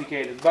bit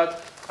complicated,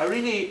 but I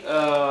really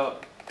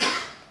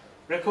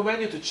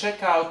recommend you to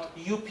check out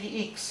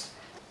UPX.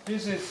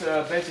 This is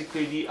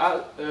basically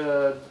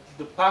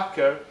the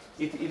packer.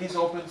 It is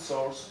open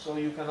source, so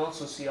you can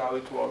also see how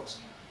it works.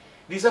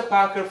 This is a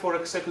packer for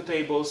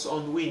executables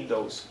on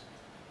Windows.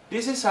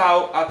 This is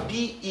how a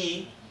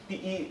PE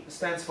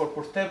stands for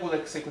portable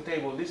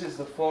executable. This is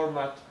the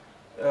format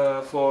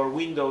for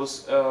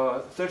Windows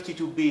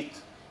 32-bit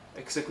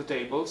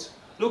executables.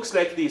 Looks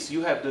like this.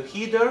 You have the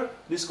header.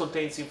 This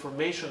contains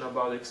information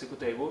about the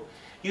executable.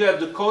 You have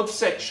the code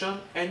section,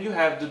 and you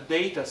have the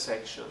data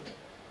section.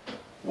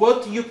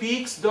 What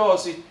UPX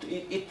does,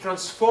 it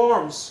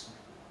transforms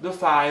the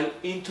file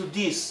into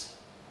this.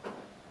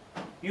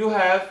 You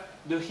have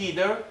the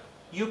header,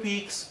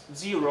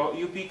 UPX0,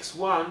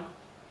 UPX1,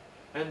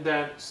 and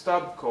then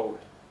stub code.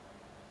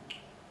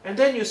 And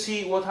then you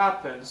see what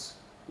happens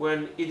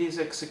when it is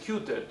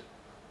executed.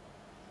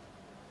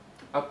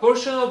 A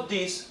portion of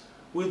this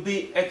will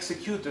be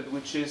executed,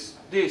 which is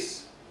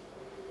this.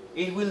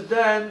 It will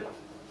then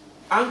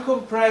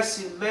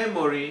uncompress in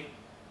memory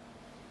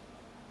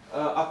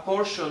a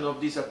portion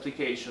of this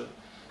application.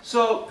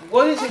 So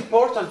what is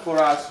important for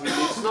us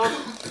really is not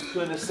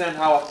to understand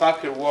how a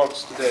packer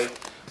works today,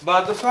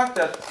 but the fact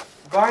that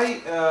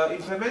by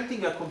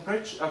implementing a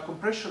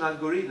compression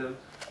algorithm,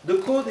 the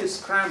code is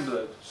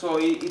scrambled, so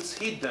it's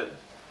hidden,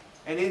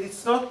 and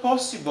it's not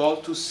possible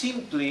to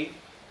simply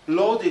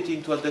load it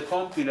into a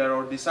decompiler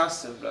or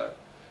disassembler.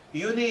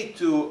 You need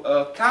to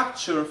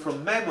capture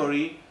from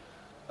memory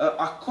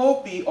a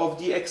copy of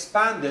the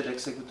expanded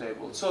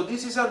executable. So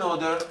this is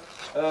another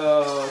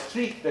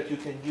trick that you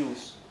can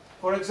use.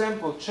 For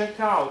example, check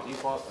out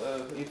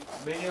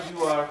if many of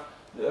you are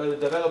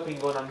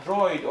developing on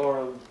Android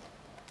or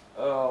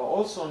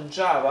also on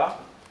Java.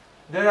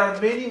 There are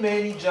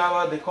many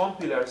Java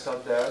decompilers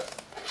out there,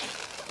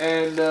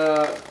 and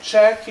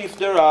check if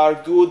there are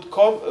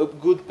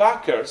good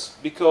packers,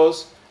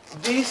 because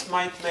this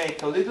might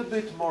make a little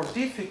bit more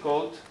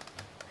difficult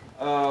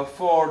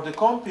for the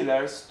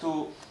compilers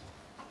to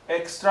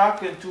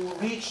extract and to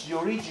reach the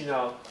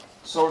original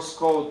source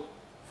code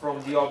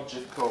from the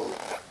object code.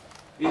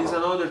 It is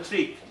another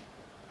trick.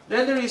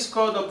 Then there is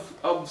code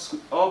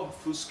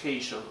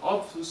obfuscation.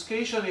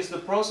 Obfuscation is the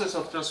process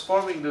of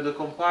transforming the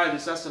decompiled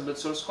disassembled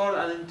source code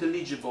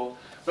unintelligible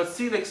but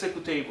still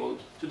executable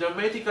to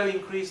dramatically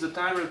increase the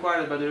time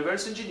required by the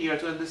reverse engineer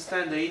to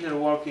understand the inner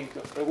working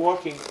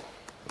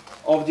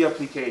of the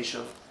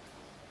application.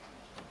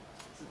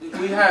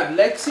 We have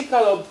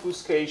lexical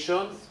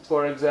obfuscation,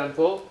 for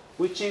example,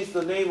 which is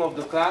the name of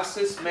the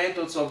classes,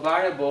 methods, or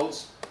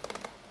variables.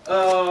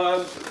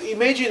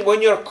 Imagine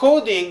when you're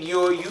coding,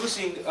 you're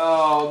using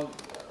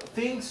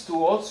things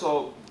to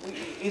also,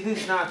 it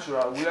is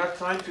natural. We are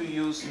trying to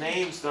use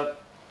names that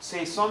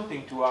say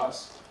something to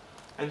us.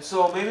 And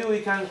so maybe we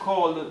can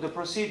call the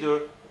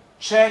procedure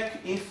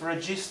check if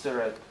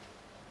registered.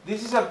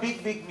 This is a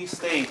big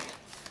mistake,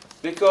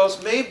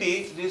 because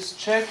maybe this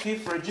check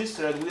if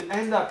registered will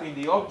end up in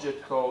the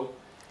object code,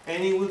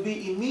 and it will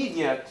be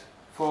immediate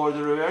for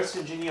the reverse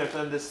engineer to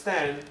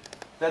understand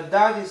that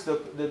that is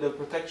the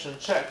protection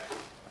check.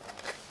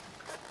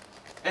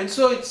 And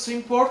so it's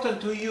important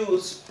to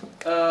use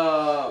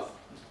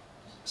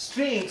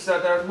strings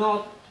that are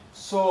not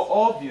so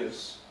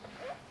obvious.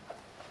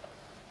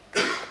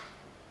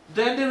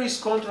 Then there is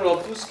control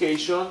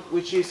obfuscation,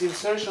 which is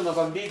insertion of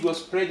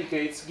ambiguous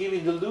predicates,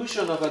 giving the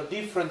illusion of a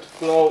different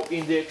flow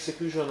in the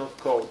execution of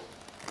code.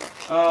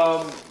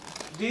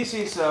 This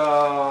is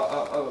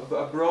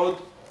a broad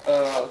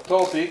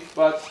topic,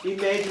 but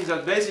imagine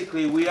that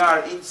basically we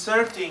are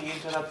inserting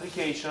into an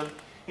application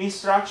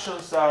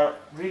instructions that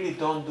really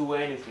don't do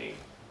anything,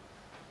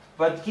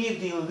 but give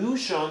the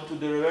illusion to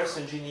the reverse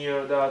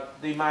engineer that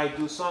they might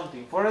do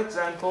something. For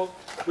example,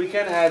 we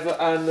can have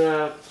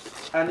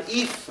an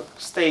if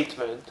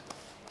statement.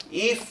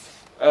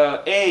 If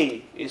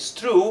A is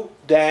true,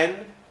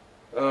 then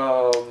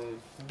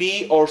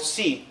B or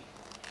C.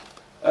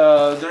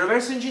 The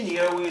reverse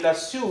engineer will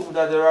assume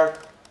that there are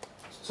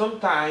some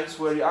times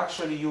where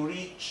actually you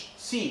reach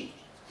C,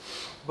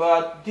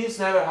 but this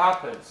never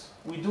happens.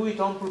 We do it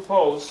on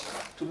purpose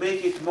to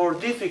make it more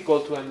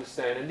difficult to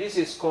understand, and this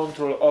is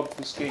control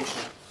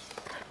obfuscation.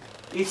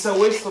 It's a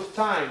waste of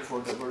time for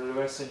the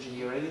reverse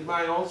engineer, and it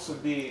might also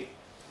be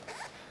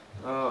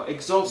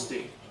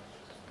exhausting.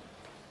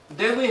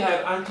 Then we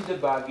have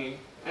anti-debugging,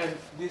 and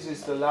this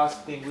is the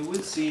last thing we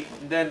will see.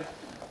 And then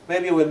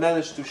maybe we'll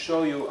manage to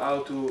show you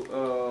how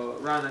to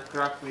run a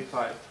crack me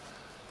file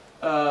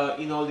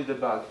in all the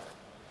debug.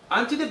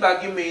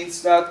 Anti-debugging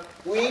means that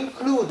we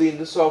include in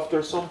the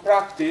software some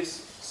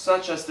practice,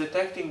 such as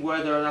detecting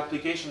whether an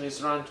application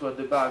is run to a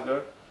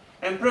debugger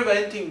and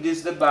preventing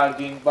this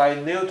debugging by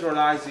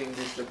neutralizing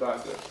this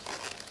debugger.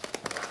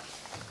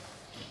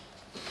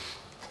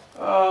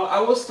 I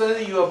was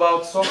telling you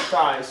about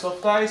Softice.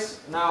 Softice,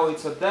 now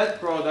it's a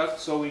dead product,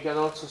 so we can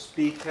also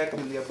speak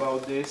happily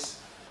about this.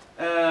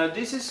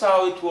 This is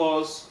how it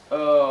was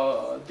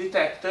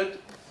detected.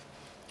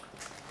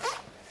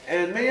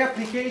 And many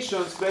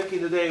applications back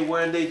in the day,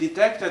 when they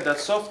detected that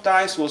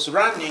Softice was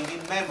running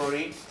in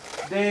memory,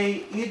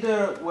 they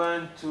either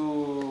went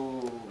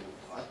to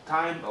a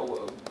time,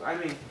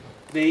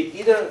 they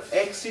either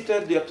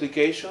exited the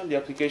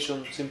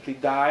application simply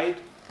died.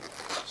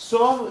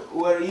 Some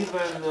were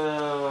even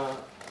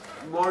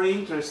more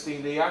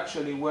interesting, they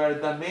actually were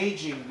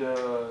damaging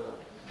the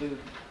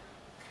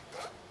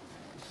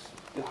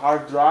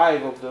hard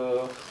drive of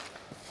the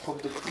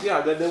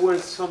yeah, there were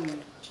some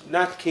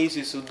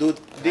nutcases who did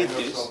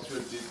this.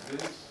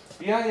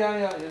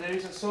 Yeah. There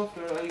is a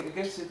software. I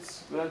guess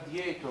it's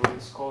Gladiator.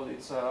 It's called.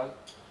 It's a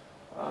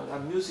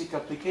music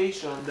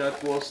application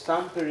that was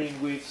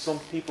tampering with some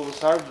people's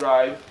hard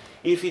drive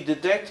if it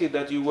detected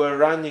that you were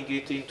running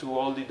it into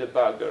all the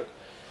debugger.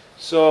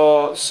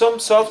 So some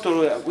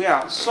software,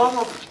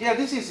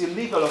 this is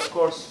illegal, of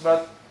course,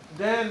 but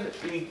then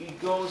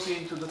it goes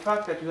into the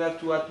fact that you have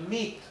to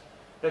admit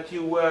that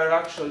you were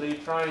actually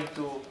trying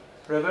to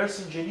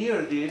reverse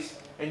engineer this,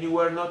 and you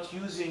were not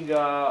using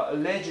a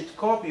legit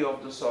copy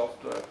of the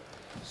software.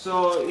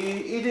 So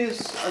it is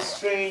a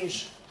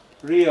strange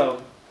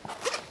realm.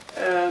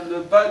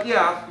 But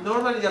yeah,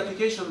 normally the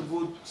application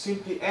would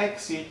simply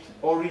exit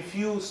or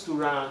refuse to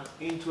run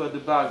into a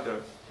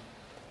debugger.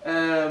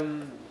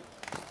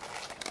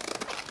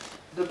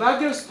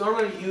 Debuggers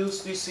normally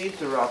use these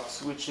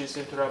interrupts, which is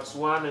interrupts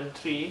 1 and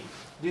 3.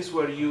 These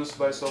were used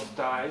by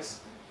Softice.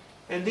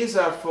 And these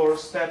are for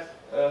step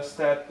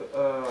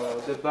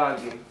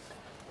debugging.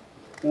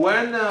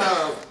 When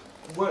the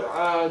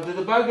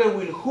debugger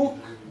will hook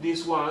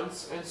these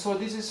ones, and so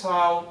this is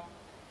how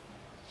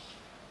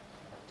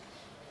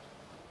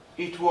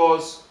it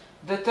was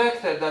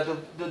detected that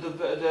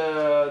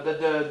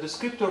the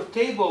descriptor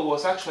table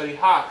was actually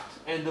hacked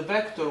and the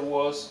vector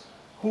was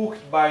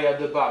hooked by a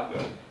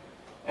debugger.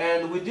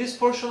 And with this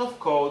portion of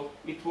code,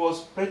 it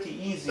was pretty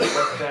easy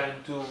back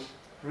then to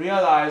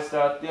realize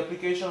that the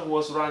application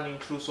was running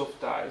through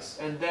Softice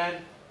and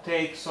then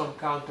take some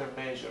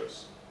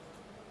countermeasures.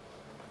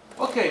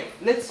 Okay,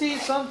 let's see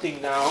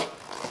something now,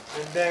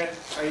 and then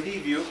I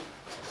leave you,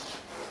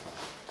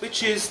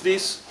 which is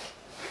this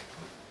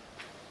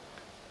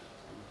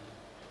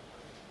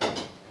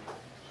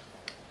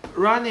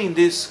running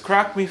this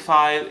crack me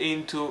file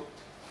into,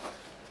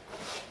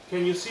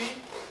 can you see?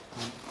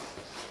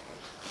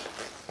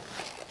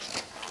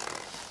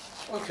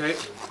 Okay,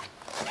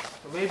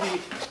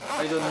 maybe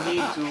I don't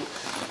need to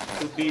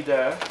be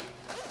there.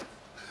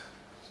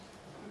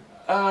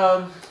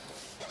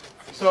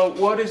 So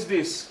what is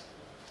this?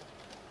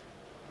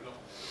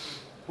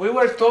 We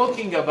were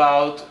talking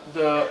about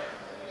the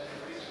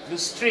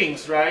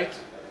strings, right?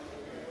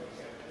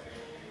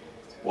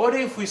 What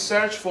if we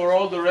search for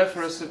all the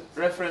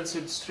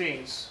referenced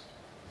strings?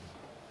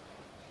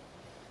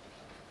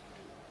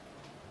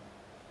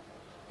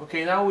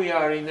 Okay, now we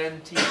are in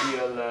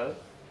NTDLL,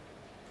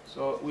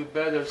 so we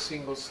better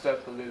single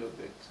step a little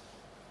bit.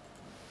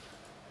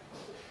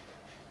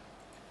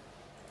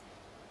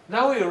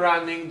 Now we're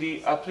running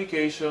the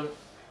application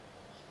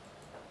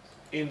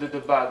in the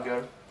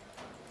debugger.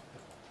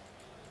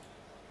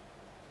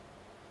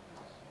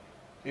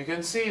 You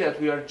can see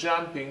that we are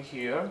jumping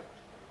here.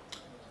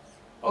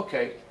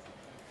 Okay.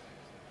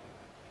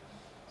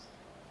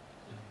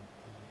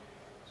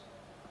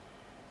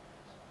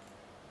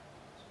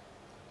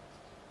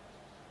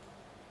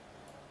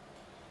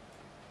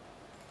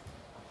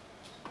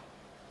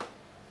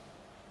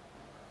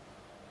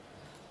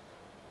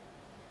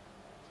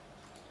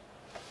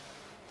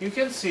 you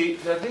can see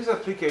that this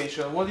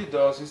application, what it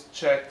does is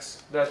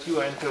checks that you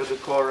enter the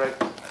correct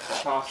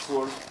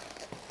password.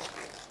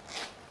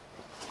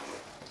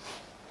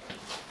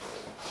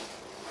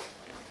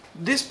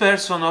 This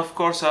person, of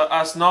course,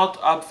 has not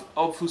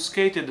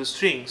obfuscated the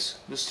strings.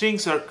 The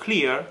strings are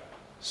clear,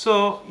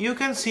 so you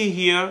can see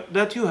here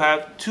that you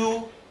have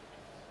two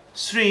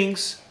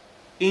strings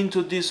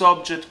into this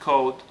object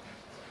code.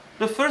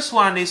 The first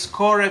one is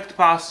correct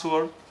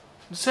password,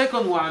 the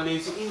second one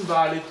is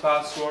invalid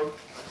password.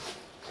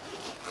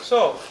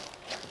 So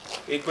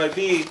it might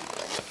be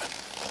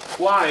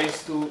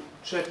wise to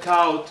check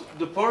out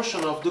the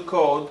portion of the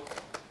code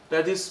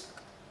that is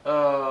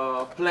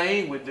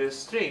playing with these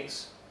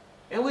strings.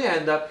 And we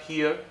end up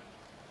here.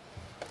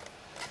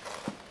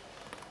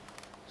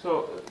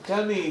 So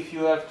tell me if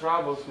you have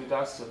troubles with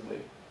assembly,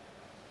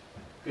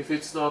 if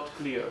it's not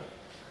clear.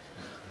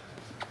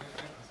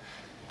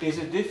 Is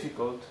it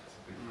difficult?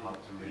 Hard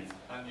to read.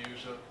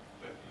 Unusual,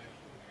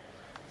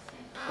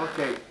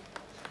 definitely. Okay.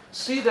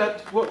 See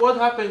that what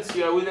happens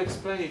here, I will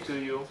explain it to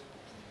you.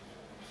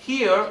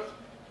 Here,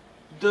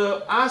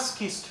 the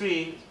ASCII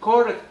string,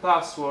 correct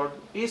password,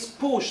 is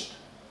pushed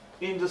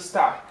in the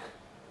stack.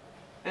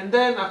 And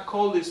then a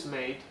call is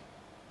made.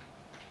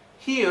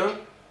 Here,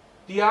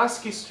 the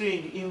ASCII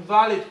string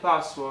invalid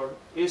password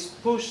is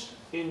pushed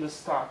in the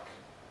stack.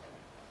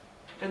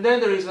 And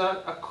then there is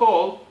a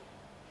call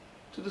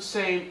to the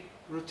same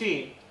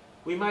routine.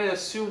 We might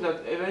assume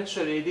that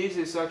eventually this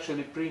is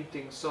actually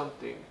printing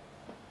something.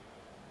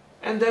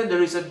 And then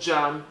there is a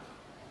jump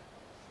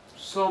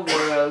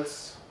somewhere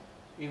else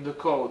in the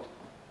code.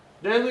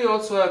 Then we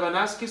also have an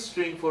ASCII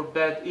string for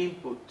bad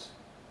input.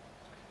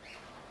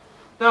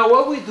 Now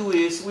what we do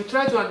is we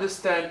try to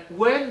understand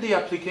when the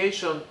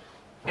application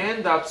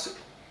ends up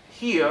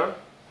here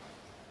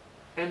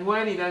and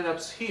when it ends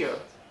up here.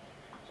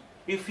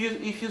 If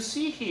you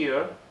see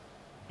here,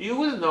 you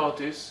will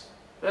notice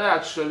that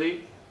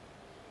actually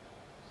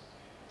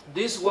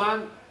this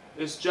one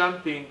is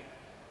jumping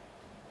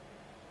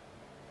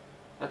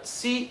at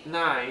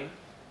C9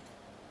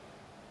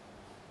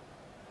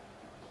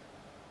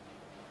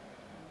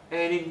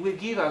 and it will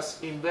give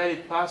us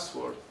invalid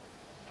password,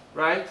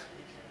 right?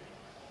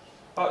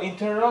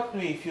 Interrupt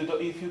me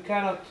if you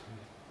cannot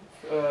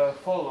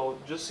follow,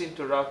 just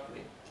interrupt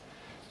me.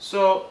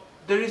 So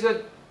there is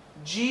a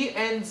G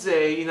and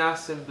Z in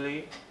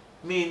assembly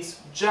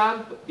means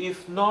jump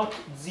if not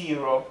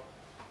 0.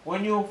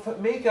 When you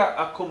make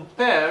a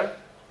compare,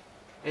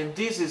 and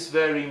this is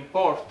very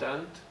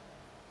important,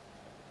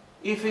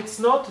 if it's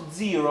not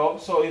 0,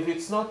 so if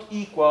it's not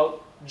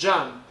equal,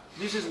 jump.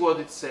 This is what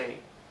it's saying.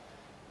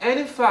 And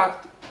in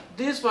fact,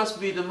 this must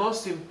be the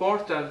most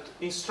important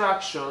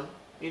instruction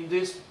in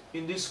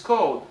this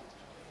code.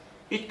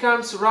 It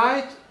comes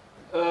right,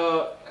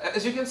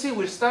 as you can see,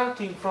 we're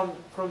starting from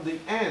the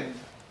end,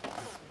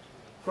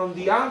 from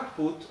the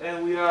output,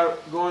 and we are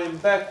going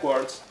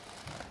backwards.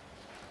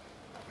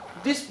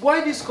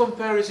 Why this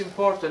compare is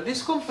important?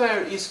 This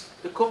compare is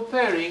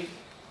comparing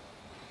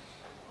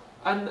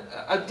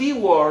a D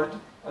word,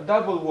 a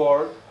double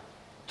word,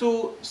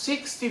 to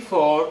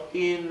 64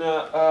 in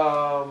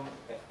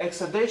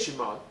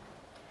hexadecimal.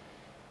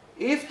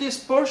 If this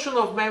portion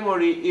of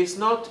memory is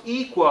not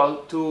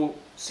equal to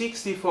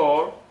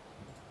 64,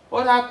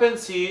 what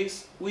happens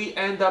is we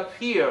end up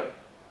here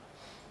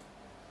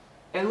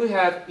and we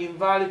have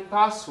invalid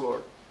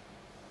password.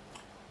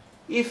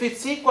 If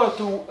it's equal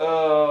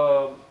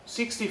to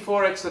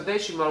 64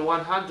 hexadecimal,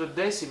 100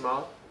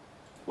 decimal,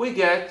 we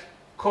get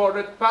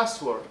correct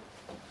password.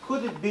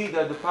 Could it be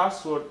that the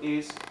password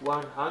is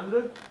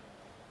 100?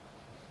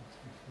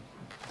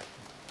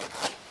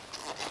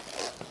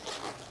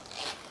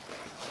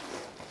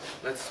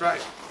 Let's try.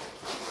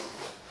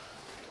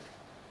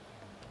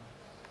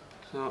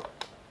 So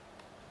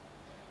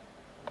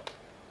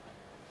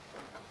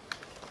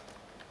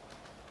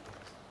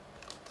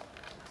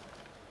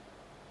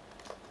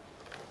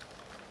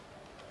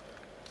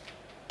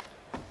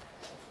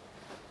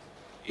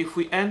if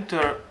we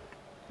enter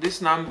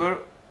this number,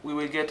 we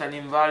will get an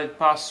invalid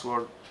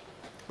password,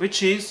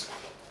 which is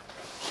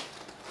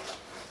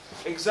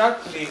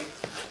exactly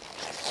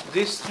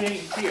this string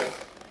here.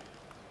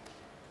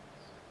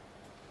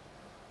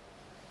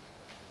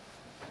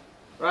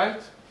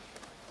 Right?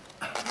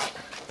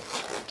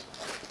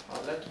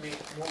 Let me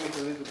move it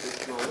a little bit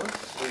slower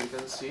so you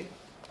can see.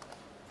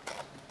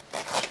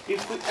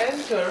 If we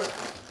enter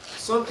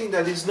something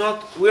that is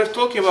not, we are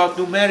talking about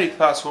numeric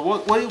password.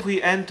 What if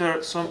we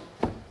enter some,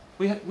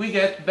 we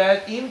get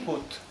bad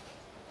input?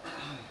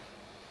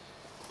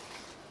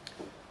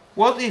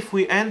 What if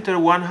we enter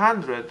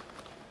 100?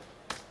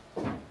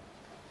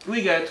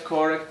 We get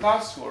correct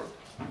password.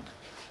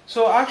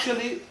 So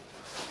actually,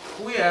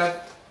 we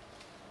have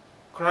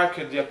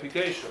cracked the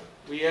application.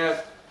 We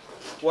have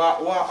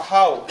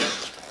how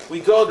we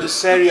got the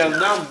serial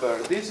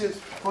number. This is,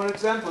 for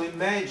example,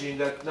 imagine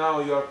that now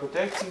you are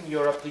protecting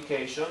your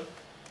application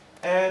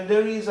and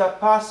there is a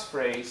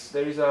passphrase,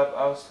 there is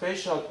a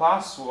special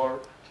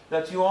password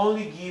that you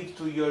only give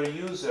to your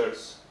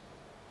users.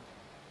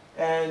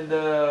 And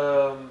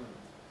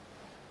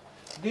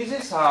this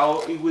is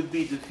how it would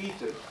be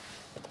defeated.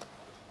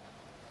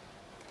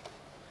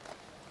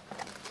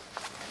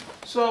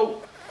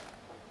 So,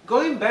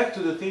 going back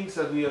to the things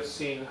that we have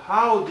seen,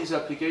 how this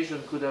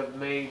application could have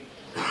made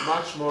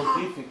much more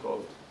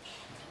difficult.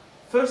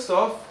 First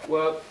off,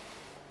 well,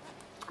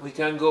 we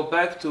can go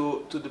back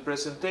to the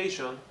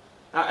presentation.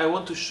 I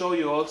want to show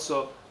you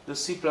also the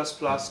C++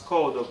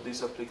 code of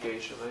this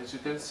application. As you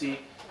can see,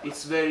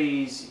 it's very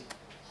easy.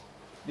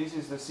 This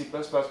is the C++.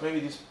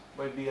 Maybe this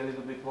might be a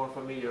little bit more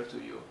familiar to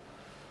you.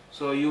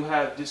 So you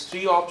have these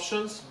three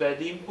options: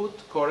 bad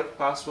input, correct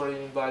password,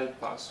 and invalid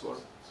password.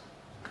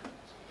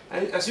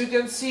 And as you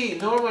can see,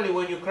 normally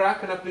when you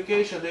crack an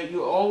application, that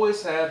you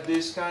always have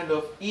this kind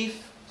of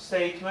if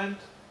statement,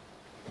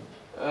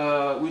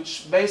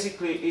 which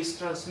basically is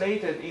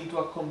translated into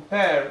a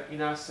compare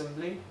in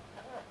assembly,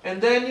 and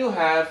then you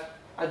have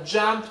a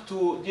jump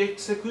to the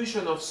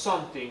execution of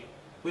something,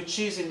 which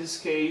is in this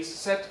case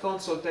set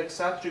console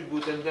text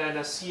attribute and then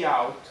a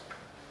cout,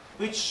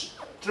 which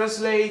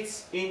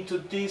translates into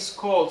these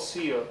calls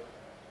here.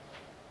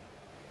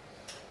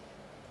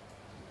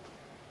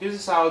 This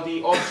is how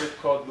the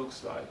object code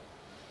looks like.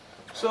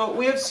 So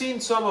we have seen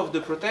some of the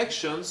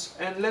protections,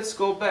 and let's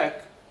go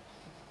back.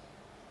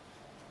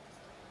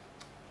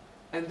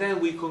 And then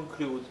we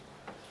conclude.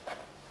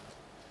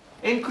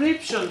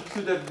 Encryption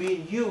could have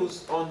been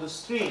used on the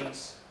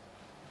strings.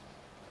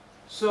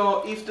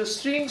 So if the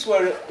strings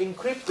were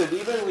encrypted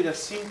even with a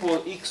simple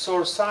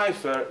XOR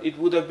cipher, it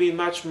would have been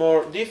much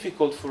more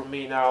difficult for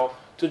me now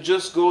to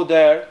just go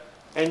there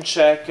and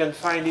check and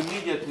find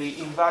immediately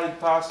invalid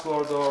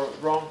password or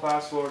wrong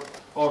password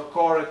or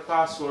correct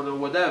password or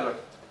whatever.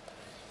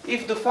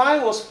 If the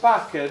file was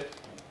packed,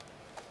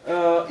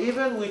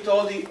 even with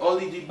only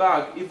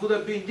debug, it would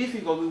have been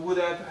difficult. We would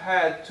have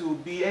had to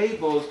be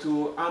able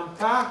to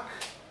unpack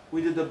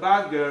with the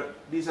debugger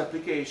this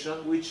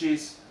application, which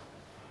is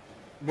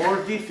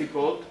more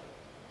difficult.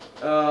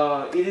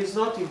 It is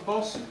not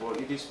impossible.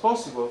 It is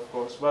possible, of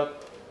course,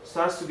 but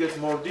starts to get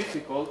more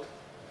difficult.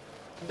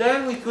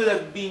 Then we could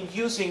have been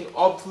using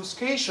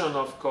obfuscation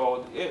of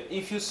code.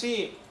 If you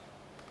see,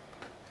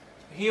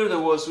 here there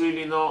was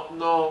really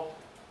no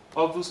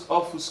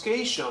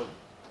obfuscation.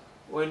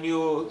 When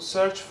you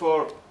search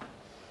for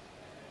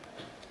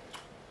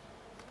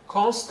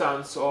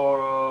constants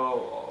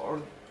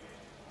or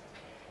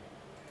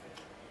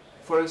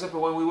for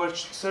example, when we were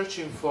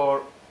searching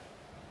for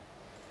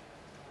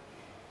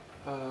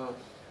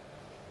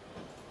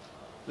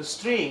the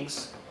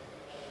strings,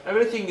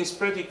 everything is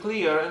pretty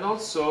clear, and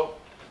also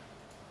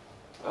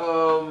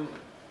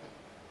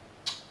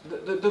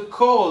the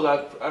code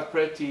are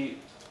pretty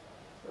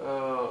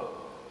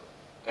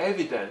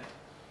evident.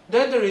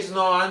 Then there is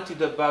no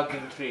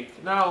anti-debugging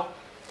trick. Now,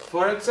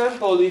 for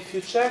example, if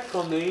you check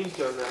on the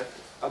internet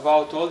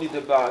about only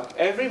debug,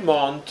 every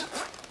month,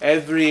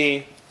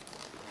 every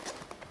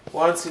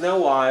once in a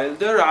while,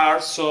 there are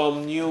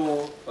some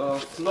new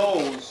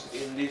flaws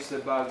in this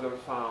debugger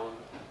found.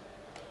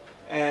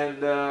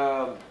 And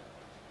a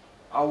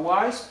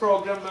wise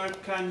programmer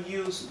can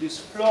use these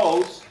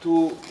flaws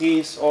to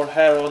his or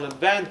her own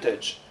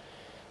advantage,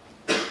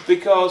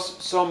 because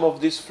some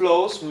of these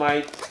flaws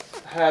might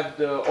have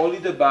the only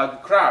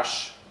debug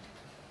crash,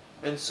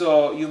 and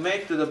so you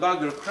make the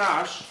debugger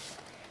crash,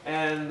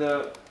 and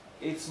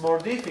it's more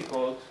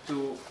difficult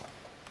to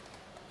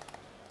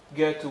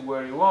get to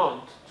where you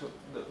want.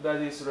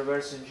 That is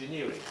reverse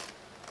engineering.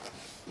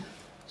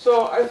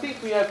 So I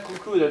think we have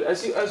concluded.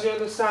 As you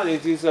understand,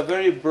 it is a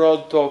very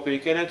broad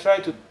topic, and I try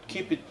to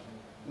keep it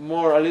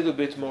a little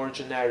bit more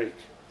generic.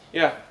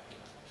 Yeah.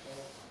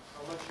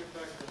 How much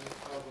impact does it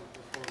have on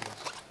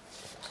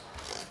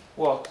performance?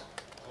 What?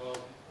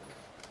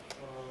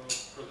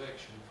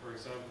 Protection. For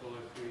example,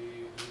 if we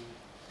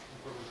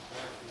implement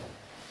packing,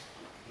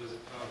 does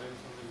it have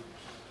influence?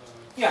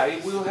 Yeah,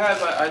 it will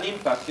have an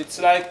impact. It's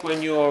like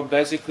when you're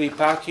basically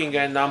packing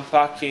and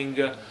unpacking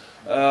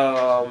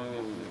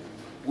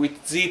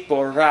with zip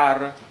or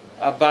rar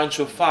a bunch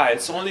of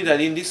files. Only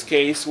that in this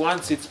case,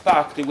 once it's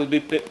packed, it will be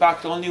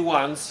packed only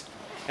once,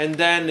 and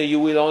then you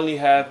will only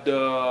have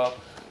the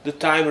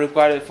time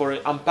required for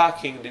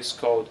unpacking this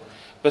code.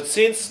 But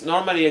since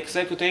normally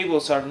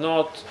executables are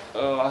not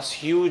as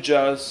huge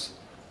as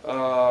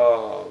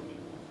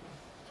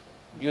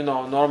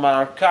normal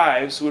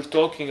archives, we're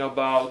talking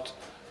about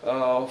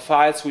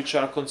files which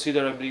are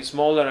considerably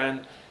smaller,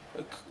 and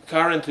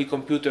currently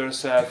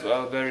computers have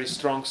a very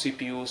strong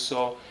CPU.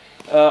 So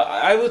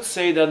I would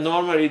say that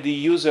normally the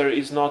user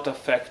is not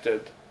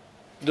affected,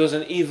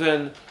 doesn't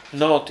even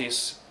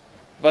notice.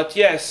 But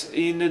yes,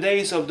 in the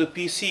days of the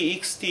PC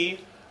XT,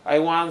 I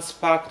once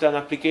packed an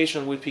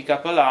application with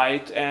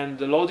Pick-up-a-Light, and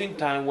the loading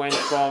time went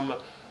from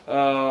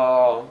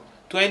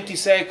 20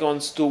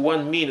 seconds to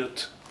 1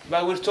 minute.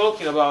 But we're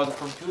talking about a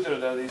computer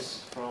that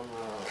is from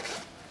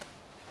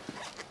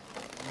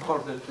more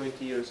than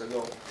 20 years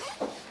ago.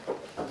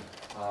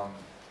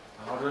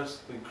 How does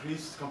the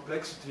increased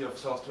complexity of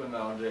software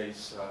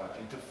nowadays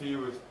interfere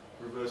with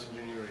reverse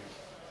engineering?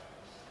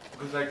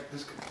 Because like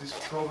this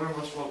program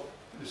was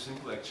pretty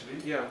simple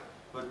actually. Yeah.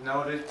 But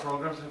nowadays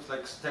programs have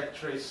like stack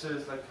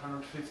traces, like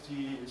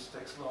 150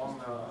 stacks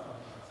long,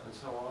 and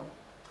so on.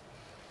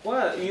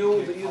 Well,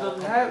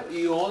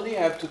 you only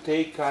have to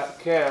take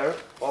care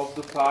of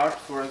the part,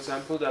 for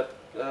example, that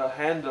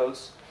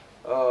handles.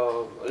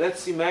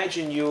 Let's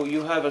imagine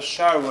you have a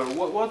shareware.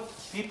 What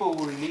people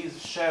who release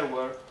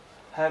shareware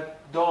have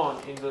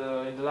done in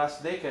the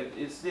last decade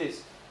is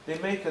this: they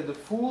make the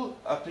full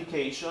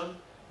application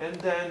and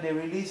then they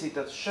release it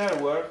as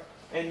shareware,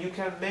 and you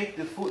can make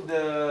the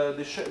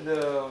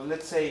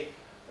let's say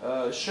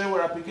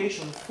shareware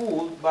application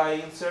full by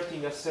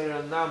inserting a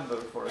serial number,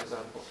 for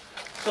example.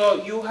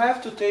 So you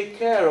have to take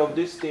care of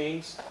these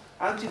things.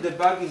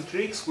 Anti-debugging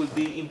tricks will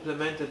be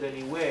implemented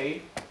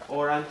anyway,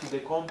 or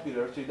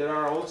anti-decompiler tricks. There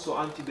are also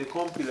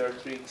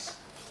anti-decompiler tricks,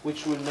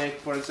 which will make,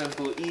 for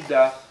example,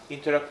 IDA,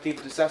 interactive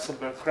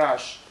disassemble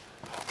crash.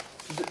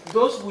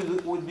 Those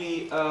will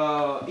be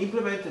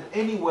implemented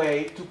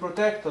anyway to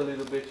protect a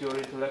little bit your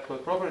intellectual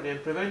property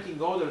and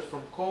preventing others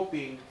from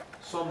copying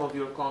some of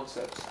your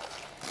concepts.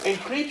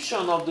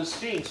 Encryption of the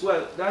strings,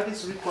 well, that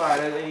is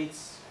required, and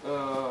it's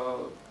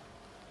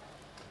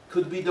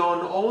could be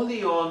done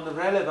only on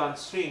relevant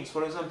strings.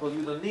 For example,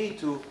 you don't need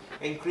to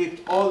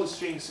encrypt all the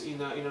strings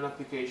in an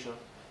application.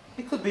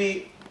 It could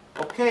be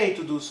okay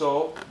to do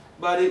so,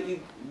 but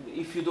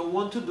if you don't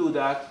want to do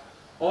that,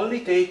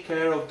 only take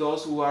care of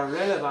those who are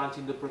relevant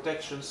in the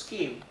protection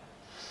scheme.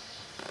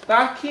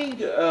 Packing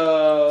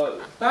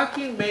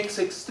makes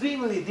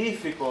extremely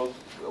difficult.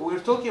 We're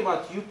talking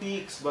about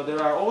UPX, but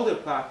there are other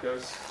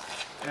packers,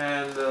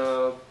 and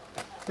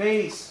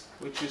PACE,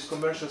 which is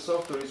commercial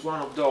software, is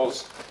one of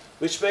those,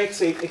 which makes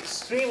it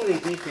extremely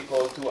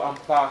difficult to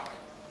unpack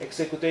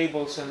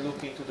executables and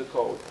look into the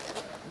code.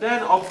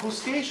 Then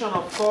obfuscation,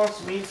 of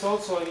course, means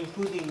also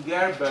including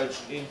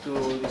garbage into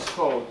this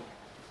code.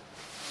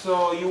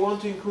 So you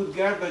want to include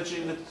garbage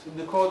in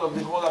the code of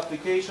the whole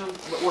application?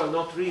 Well,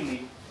 not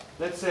really.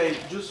 Let's say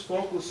just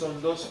focus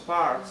on those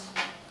parts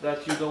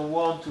that you don't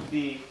want to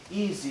be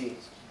easy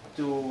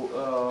to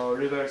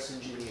reverse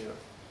engineer.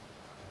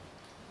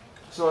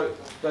 So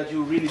that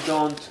you really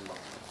don't,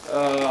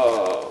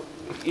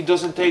 it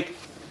doesn't take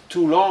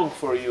too long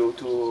for you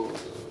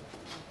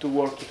to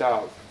work it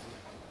out.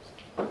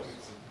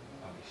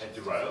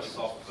 Antivirus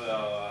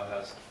software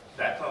has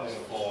patterns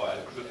for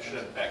encryption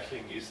and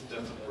backing. Isn't that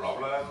a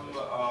problem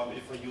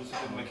if I use it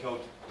in my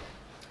code?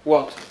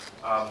 What?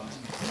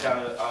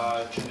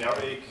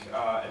 Generic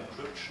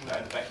encryption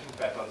and backing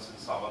patterns in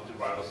some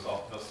antivirus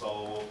software.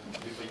 So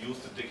if I use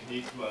the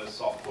technique, my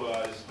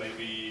software is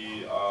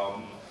maybe,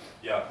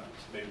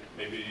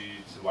 maybe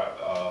it's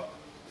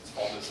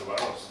found as a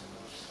virus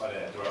by the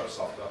antivirus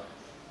software.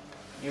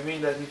 You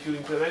mean that if you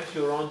implement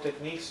your own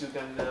techniques, you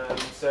can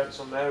insert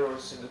some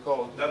errors in the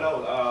code?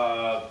 No,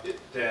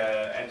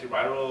 the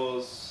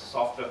antivirus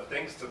software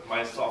thinks that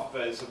my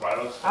software is a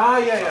virus.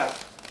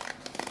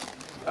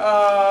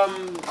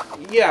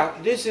 Yeah,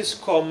 this is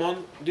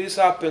common. This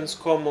happens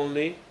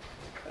commonly,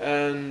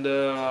 and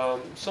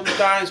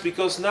sometimes,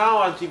 because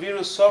now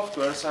antivirus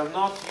softwares are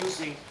not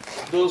using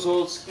those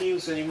old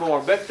schemes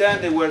anymore. Back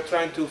then, they were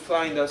trying to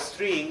find a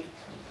string,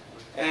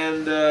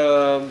 and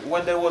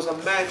when there was a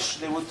match,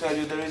 they would tell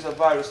you there is a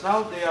virus.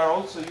 Now they are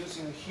also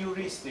using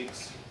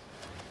heuristics,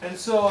 and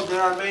so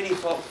there are many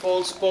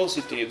false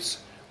positives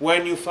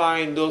when you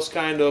find those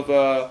kind of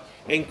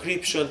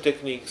encryption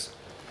techniques.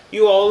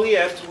 You only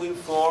have to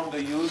inform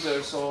the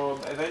users, or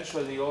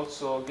eventually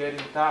also get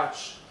in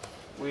touch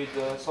with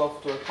the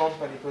software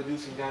company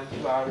producing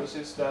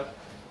antiviruses, that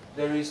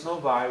there is no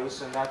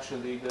virus and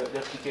actually the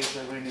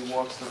application really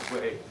works that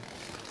way.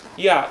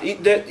 Yeah,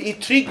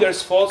 it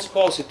triggers false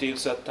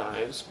positives at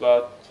times,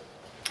 but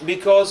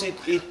because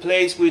it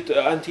plays with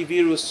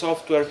antivirus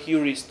software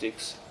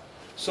heuristics.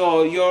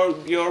 So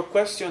your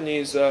question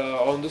is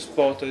on the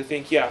spot, I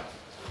think, yeah.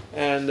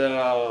 And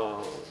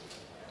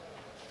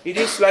it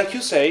is like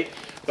you say,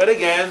 but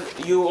again,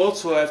 you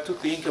also have to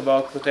think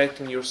about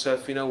protecting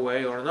yourself in a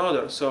way or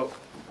another. So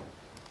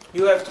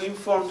you have to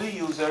inform the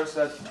users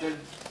that they're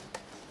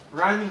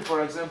running,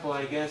 for example,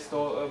 against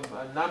a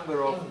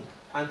number of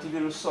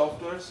antivirus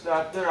softwares,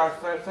 that there are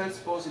false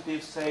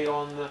positives, say,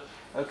 on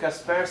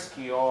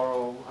Kaspersky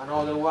or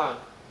another one.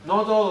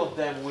 Not all of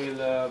them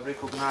will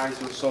recognize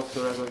your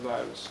software as a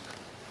virus.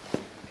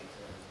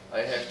 I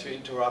have to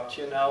interrupt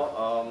you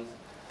now.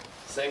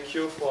 Thank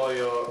you for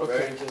your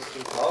very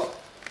interesting talk.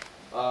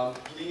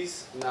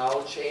 Please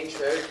now change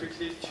very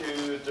quickly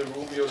to the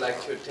room you like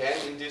to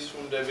attend. In this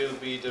room there will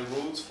be the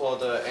rules for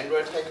the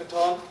Android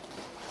hackathon,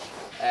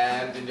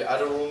 and in the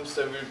other rooms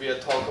there will be a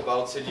talk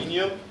about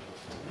Selenium.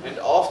 And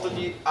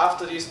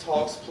after these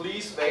talks,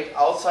 please wait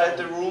outside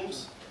the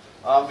rooms.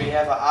 We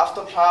have an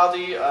after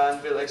party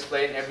and we'll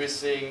explain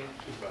everything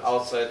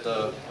outside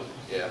the